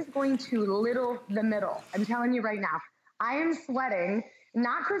 This is going to little the middle. I'm telling you right now, I am sweating,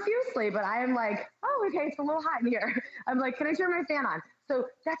 not profusely, but I am like, oh, okay, it's a little hot in here. I'm like, can I turn my fan on? So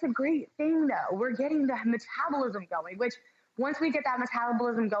that's a great thing though. We're getting the metabolism going, which once we get that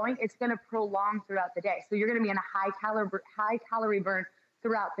metabolism going, it's going to prolong throughout the day. So you're going to be in a high calorie burn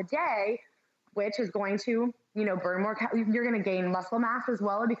throughout the day, which is going to, burn more. You're going to gain muscle mass as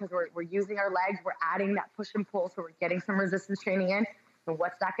well because we're using our legs. We're adding that push and pull. So we're getting some resistance training in. And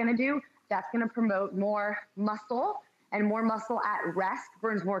what's that going to do? That's going to promote more muscle, and more muscle at rest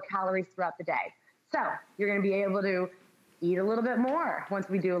burns more calories throughout the day. So you're going to be able to eat a little bit more. Once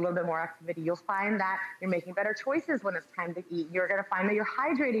we do a little bit more activity, you'll find that you're making better choices when it's time to eat. You're going to find that you're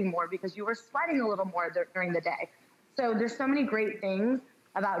hydrating more because you are sweating a little more during the day. So there's so many great things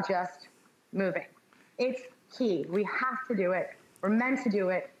about just moving. It's key. We have to do it. We're meant to do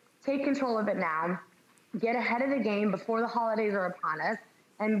it. Take control of it now. Get ahead of the game before the holidays are upon us,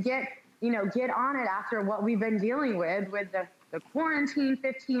 and get on it after what we've been dealing with the quarantine.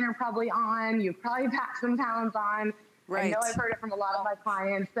 15 are probably on. You've probably packed some pounds on. Right. I know I've heard it from a lot of my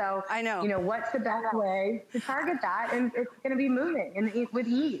clients. So I know, what's the best way to target that? And it's going to be moving and with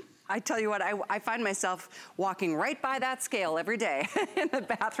ease. I tell you what, I find myself walking right by that scale every day in the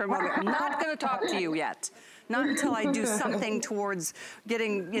bathroom. I'm not going to talk to you yet. Not until I do something towards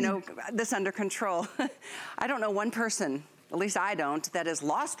getting, this under control. I don't know one person, at least I don't, that has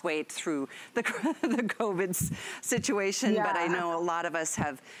lost weight through the COVID situation, but I know a lot of us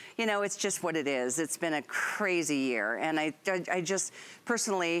have, it's just what it is. It's been a crazy year. And I just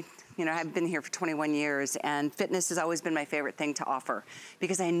personally, I've been here for 21 years, and fitness has always been my favorite thing to offer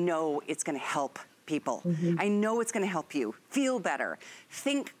because I know it's going to help people. I know it's going to help you feel better,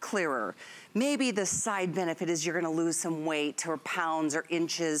 think clearer. Maybe the side benefit is you're going to lose some weight or pounds or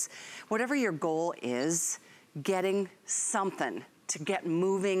inches. Whatever your goal is, getting something to get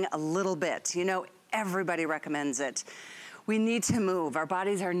moving a little bit. Everybody recommends it. We need to move. Our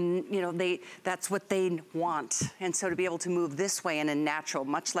bodies are, that's what they want. And so to be able to move this way in a natural,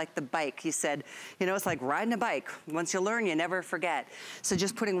 much like the bike, he said, it's like riding a bike. Once you learn, you never forget. So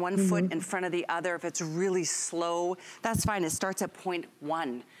just putting one foot in front of the other, if it's really slow, that's fine. It starts at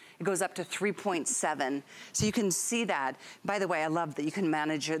 0.1. It goes up to 3.7. So you can see that. By the way, I love that you can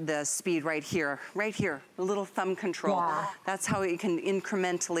manage the speed right here, a little thumb control. Yeah. That's how you can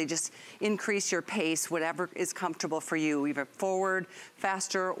incrementally just increase your pace, whatever is comfortable for you, either forward,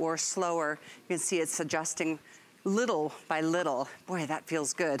 faster, or slower. You can see it's adjusting little by little. Boy, that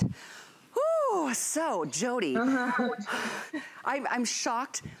feels good. Whew, so Jody, I'm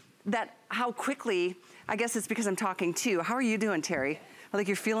shocked that how quickly, I guess it's because I'm talking to you. How are you doing, Terry? Like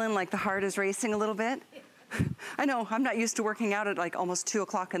you're feeling like the heart is racing a little bit? I know, I'm not used to working out at like almost 2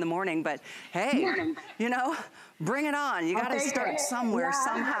 o'clock in the morning, but hey, bring it on. You gotta start somewhere,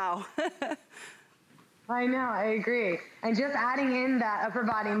 somehow. I know, I agree. And just adding in that upper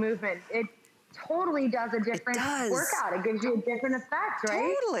body movement, it totally does a different workout. It gives you a different effect,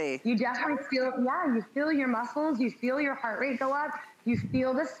 right? Totally. You definitely feel, you feel your muscles, you feel your heart rate go up, you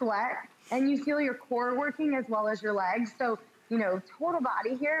feel the sweat, and you feel your core working as well as your legs. So, total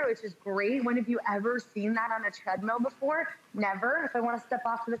body here, which is great. When have you ever seen that on a treadmill before? Never. If I want to step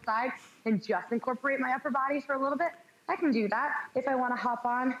off to the side and just incorporate my upper body for a little bit, I can do that. If I want to hop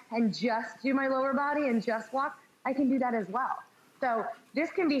on and just do my lower body and just walk, I can do that as well. So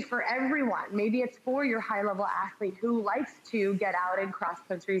this can be for everyone. Maybe it's for your high-level athlete who likes to get out and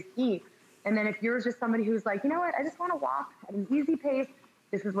cross-country ski. And then if you're just somebody who's like, I just want to walk at an easy pace,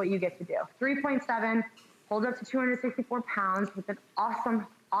 this is what you get to do. 3.7. Hold up to 264 pounds with an awesome,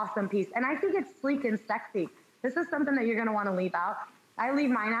 awesome piece. And I think it's sleek and sexy. This is something that you're going to want to leave out. I leave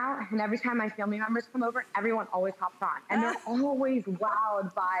mine out, and every time my family members come over, everyone always hops on. And they're always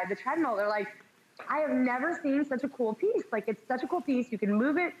wowed by the treadmill. They're like, I have never seen such a cool piece. Like, it's such a cool piece. You can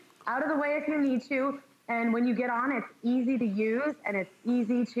move it out of the way if you need to. And when you get on, it's easy to use, and it's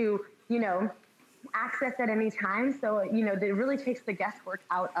easy to, access at any time. So, it really takes the guesswork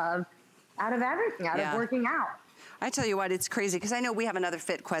out of everything, out of working out. I tell you what, it's crazy because I know we have another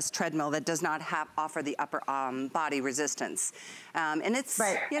FitQuest treadmill that does not offer the upper body resistance, and it's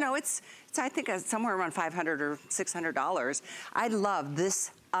it's I think somewhere around $500 or $600. I love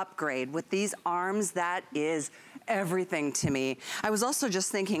this upgrade with these arms. That is everything to me. I was also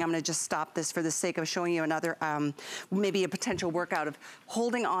just thinking, I'm gonna just stop this for the sake of showing you another, maybe a potential workout of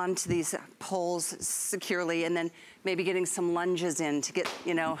holding on to these poles securely and then maybe getting some lunges in to get,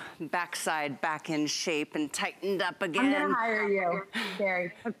 you know, backside back in shape and tightened up again. I'm gonna hire you,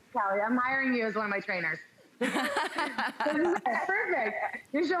 Carrie. Kelly, I'm hiring you as one of my trainers. This is perfect.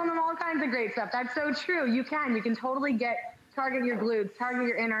 You're showing them all kinds of great stuff. That's so true. You can totally target your glutes, target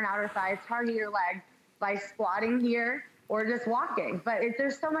your inner and outer thighs, target your legs by squatting here or just walking. But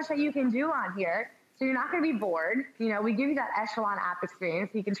there's so much that you can do on here. So you're not gonna be bored. You know, we give you that Echelon app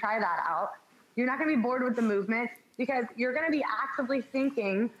experience. So you can try that out. You're not gonna be bored with the movement because you're gonna be actively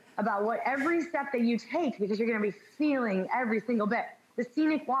thinking about what every step that you take, because you're gonna be feeling every single bit. The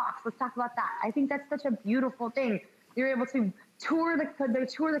scenic walks, let's talk about that. I think that's such a beautiful thing. You're able to tour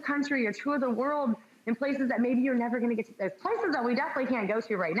the country or tour the world in places that maybe you're never gonna get to. There's places that we definitely can't go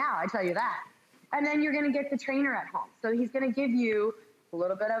to right now, I tell you that. And then you're gonna get the trainer at home. So he's gonna give you a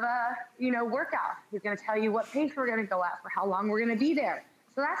little bit of a, you know, workout. He's gonna tell you what pace we're gonna go at for how long we're gonna be there.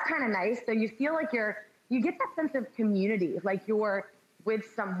 So that's kind of nice. So you feel like you get that sense of community, like you're with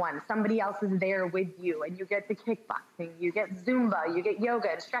someone, somebody else is there with you, and you get the kickboxing, you get Zumba, you get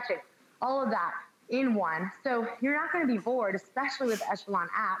yoga and stretching, all of that in one. So you're not gonna be bored, especially with the Echelon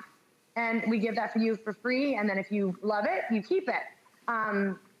app. And we give that for you for free. And then if you love it, you keep it.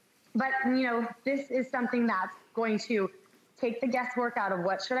 But you know, this is something that's going to take the guesswork out of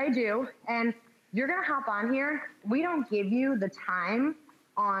what should I do. And you're gonna hop on here. We don't give you the time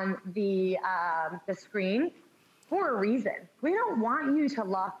on the screen for a reason. We don't want you to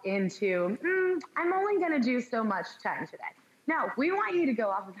lock into, I'm only gonna do so much time today. No, we want you to go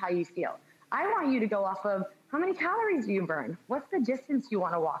off of how you feel. I want you to go off of how many calories do you burn? What's the distance you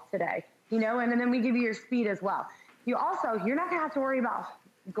wanna walk today? You know, and then we give you your speed as well. You're not gonna have to worry about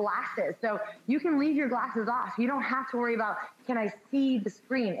glasses. So you can leave your glasses off. You don't have to worry about, can I see the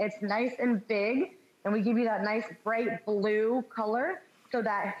screen? It's nice and big, and we give you that nice bright blue color so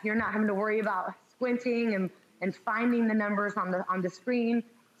that you're not having to worry about squinting and finding the numbers on the screen.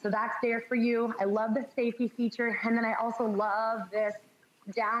 So that's there for you. I love the safety feature. And then I also love this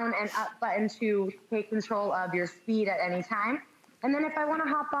down and up button to take control of your speed at any time. And then if I wanna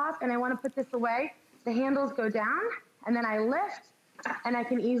hop off and I wanna put this away, the handles go down and then I lift and I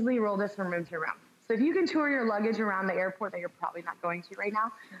can easily roll this from room to room. So if you can tour your luggage around the airport that you're probably not going to right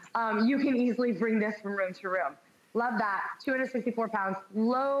now, you can easily bring this from room to room. Love that, 264 pounds,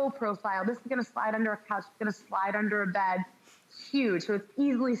 low profile. This is gonna slide under a couch, it's gonna slide under a bed. It's huge, so it's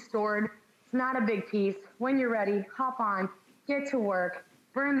easily stored. It's not a big piece. When you're ready, hop on, get to work,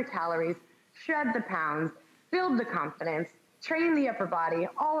 burn the calories, shed the pounds, build the confidence, train the upper body,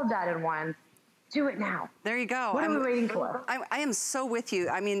 all of that in one. Do it now. There you go. What are we waiting for? I am so with you.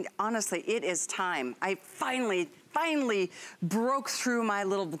 I mean, honestly, it is time. I finally broke through my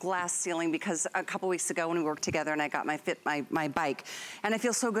little glass ceiling because a couple weeks ago when we worked together and I got my bike, and I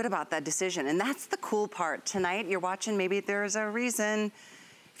feel so good about that decision. And that's the cool part. Tonight, you're watching, maybe there's a reason.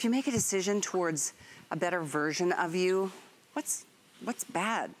 If you make a decision towards a better version of you, what's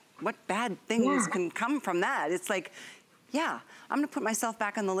bad? What bad things can come from that? It's like, yeah, I'm gonna put myself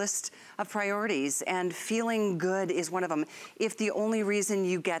back on the list of priorities, and feeling good is one of them. If the only reason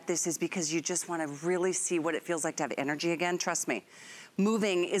you get this is because you just wanna really see what it feels like to have energy again, trust me,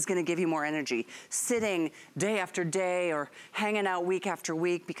 moving is gonna give you more energy. Sitting day after day or hanging out week after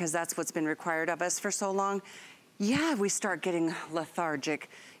week because that's what's been required of us for so long, yeah, we start getting lethargic.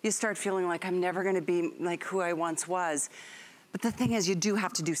 You start feeling like I'm never gonna be like who I once was. But the thing is, you do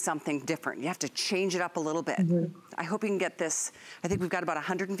have to do something different. You have to change it up a little bit. I hope you can get this. I think we've got about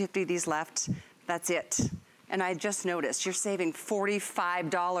 150 of these left. That's it. And I just noticed you're saving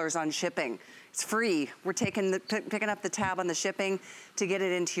 $45 on shipping. It's free. We're picking up the tab on the shipping to get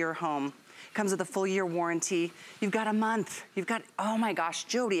it into your home. Comes with a full year warranty. You've got a month. You've got, oh my gosh,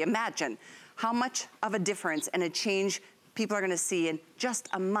 Jody, imagine how much of a difference and a change people are gonna see in just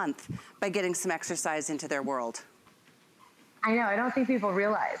a month by getting some exercise into their world. I know, I don't think people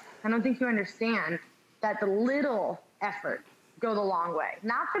realize. I don't think you understand that the little effort go the long way,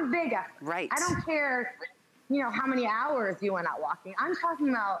 not the big effort. Right. I don't care, you know, how many hours you went out walking. I'm talking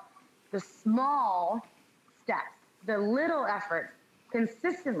about the small steps, the little efforts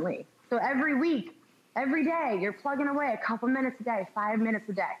consistently. So every week, every day, you're plugging away a couple minutes a day, 5 minutes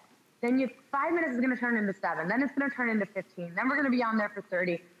a day. Then 5 minutes is gonna turn into 7, then it's gonna turn into 15, then we're gonna be on there for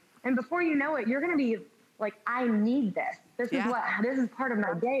 30. And before you know it, you're gonna be like, I need this. This is part of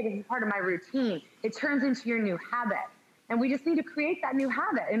my day. This is part of my routine. It turns into your new habit. And we just need to create that new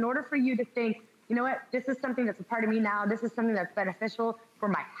habit in order for you to think, you know what, this is something that's a part of me now. This is something that's beneficial for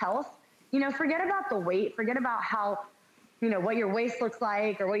my health. You know, forget about the weight, forget about how, you know, what your waist looks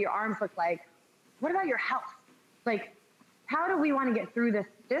like or what your arms look like. What about your health? Like, how do we want to get through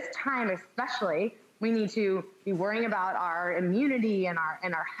this time especially? We need to be worrying about our immunity and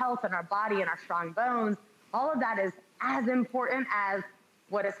our health and our body and our strong bones. All of that is as important as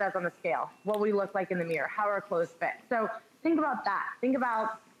what it says on the scale, what we look like in the mirror, how our clothes fit. So think about that. Think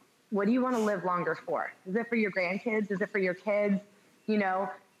about, what do you want to live longer for? Is it for your grandkids? Is it for your kids? You know,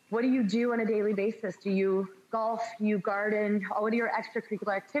 what do you do on a daily basis? Do you golf? Do you garden? What are your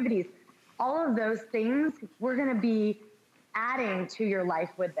extracurricular activities? All of those things, we're going to be adding to your life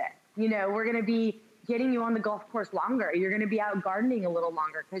with this. You know, we're going to be getting you on the golf course longer. You're going to be out gardening a little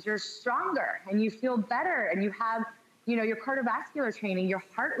longer because you're stronger and you feel better and you have, you know, your cardiovascular training, your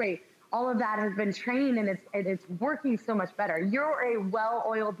heart rate, all of that has been trained and it's working so much better. You're a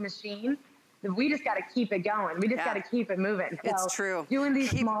well-oiled machine. We just got to keep it going. We just got to keep it moving. So it's true. Doing these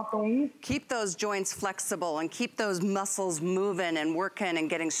small things. Keep those joints flexible and keep those muscles moving and working and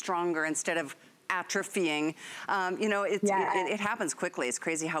getting stronger instead of atrophying. You know, it happens quickly. It's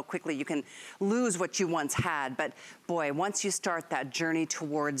crazy how quickly you can lose what you once had. But boy, once you start that journey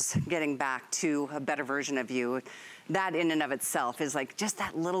towards getting back to a better version of you, that in and of itself is like, just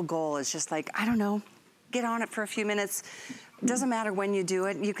that little goal is just like, I don't know, get on it for a few minutes. Doesn't matter when you do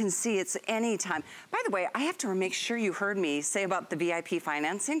it. You can see it's any time. By the way, I have to make sure you heard me say about the VIP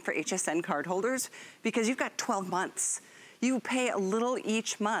financing for HSN card holders, because you've got 12 months. You pay a little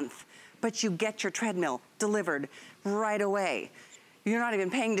each month, but you get your treadmill delivered right away. You're not even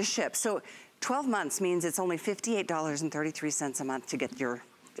paying to ship. So 12 months means it's only $58.33 a month to get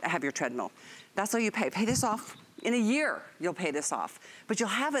have your treadmill. That's all you pay. Pay this off. In a year, you'll pay this off, but you'll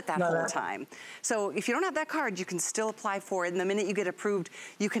have it that whole time. So if you don't have that card, you can still apply for it. And the minute you get approved,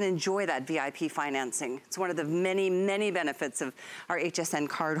 you can enjoy that VIP financing. It's one of the many, many benefits of our HSN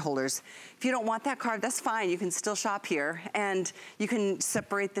card holders. If you don't want that card, that's fine. You can still shop here and you can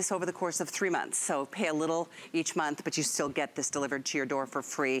separate this over the course of 3 months. So pay a little each month, but you still get this delivered to your door for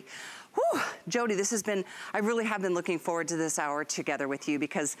free. Whew, Jody, I really have been looking forward to this hour together with you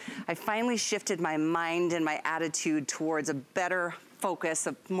because I finally shifted my mind and my attitude towards a better focus,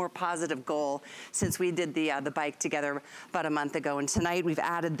 a more positive goal since we did the bike together about a month ago. And tonight we've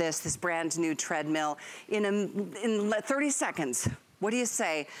added this brand new treadmill. In 30 seconds, what do you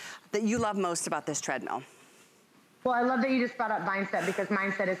say that you love most about this treadmill? Well, I love that you just brought up mindset because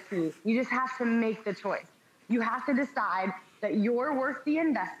mindset is key. You just have to make the choice. You have to decide that you're worth the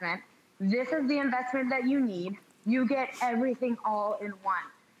investment. This is the investment that you need. You get everything all in one.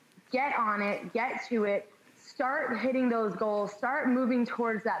 Get on it, get to it, start hitting those goals, start moving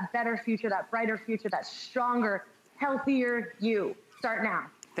towards that better future, that brighter future, that stronger, healthier you. Start now.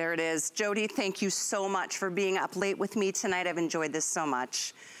 There it is. Jody, thank you so much for being up late with me tonight. I've enjoyed this so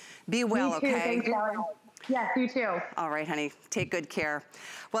much. Be well, okay? Thanks, Lauren. Yes, you too. All right, honey. Take good care.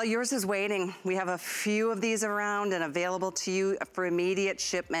 Well, yours is waiting. We have a few of these around and available to you for immediate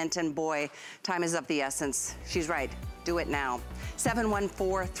shipment. And boy, time is of the essence. She's right. Do it now.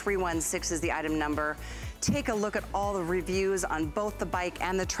 714-316 is the item number. Take a look at all the reviews on both the bike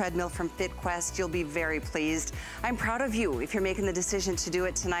and the treadmill from FitQuest. You'll be very pleased. I'm proud of you if you're making the decision to do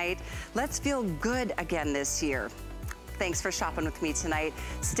it tonight. Let's feel good again this year. Thanks for shopping with me tonight.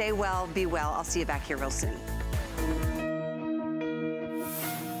 Stay well, be well. I'll see you back here real soon.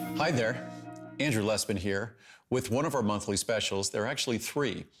 Hi there, Andrew Lessman here with one of our monthly specials. There are actually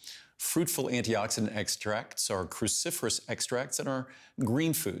 3. Fruitful antioxidant extracts, our cruciferous extracts, and our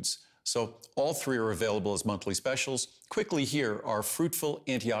green foods. So all 3 are available as monthly specials. Quickly here are fruitful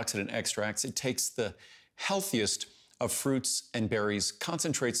antioxidant extracts. It takes the healthiest of fruits and berries,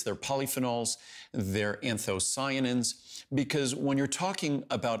 concentrates their polyphenols, their anthocyanins, because when you're talking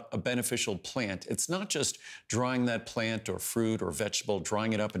about a beneficial plant, it's not just drying that plant or fruit or vegetable,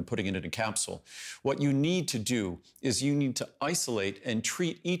 drying it up and putting it in a capsule. What you need to do is you need to isolate and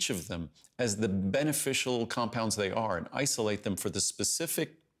treat each of them as the beneficial compounds they are and isolate them for the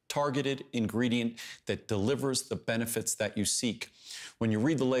specific targeted ingredient that delivers the benefits that you seek. When you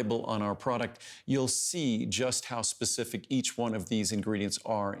read the label on our product, you'll see just how specific each one of these ingredients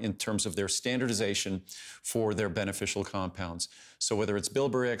are in terms of their standardization for their beneficial compounds. So whether it's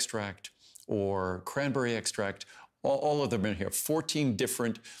bilberry extract or cranberry extract, all of them in here, 14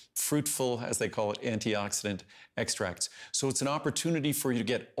 different fruitful, as they call it, antioxidant extracts. So it's an opportunity for you to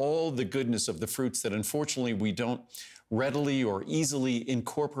get all the goodness of the fruits that unfortunately we don't readily or easily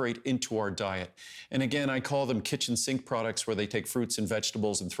incorporate into our diet. And again, I call them kitchen sink products where they take fruits and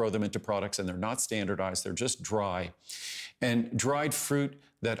vegetables and throw them into products and they're not standardized, they're just dry. And dried fruit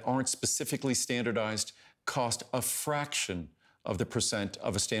that aren't specifically standardized cost a fraction of the percent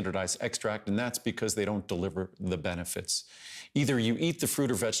of a standardized extract, and that's because they don't deliver the benefits. Either you eat the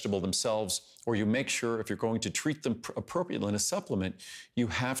fruit or vegetable themselves, or you make sure if you're going to treat them appropriately in a supplement, you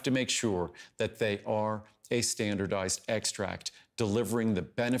have to make sure that they are a standardized extract, delivering the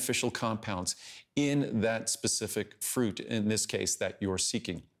beneficial compounds in that specific fruit, in this case, that you're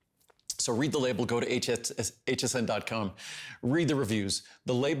seeking. So read the label, go to hsn.com, read the reviews.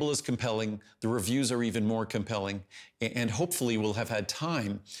 The label is compelling, the reviews are even more compelling, and hopefully we'll have had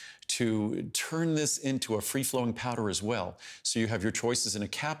time to turn this into a free-flowing powder as well. So you have your choices in a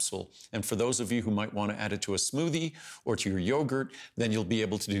capsule, and for those of you who might want to add it to a smoothie or to your yogurt, then you'll be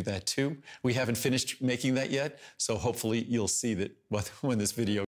able to do that too. We haven't finished making that yet, so hopefully you'll see that when this video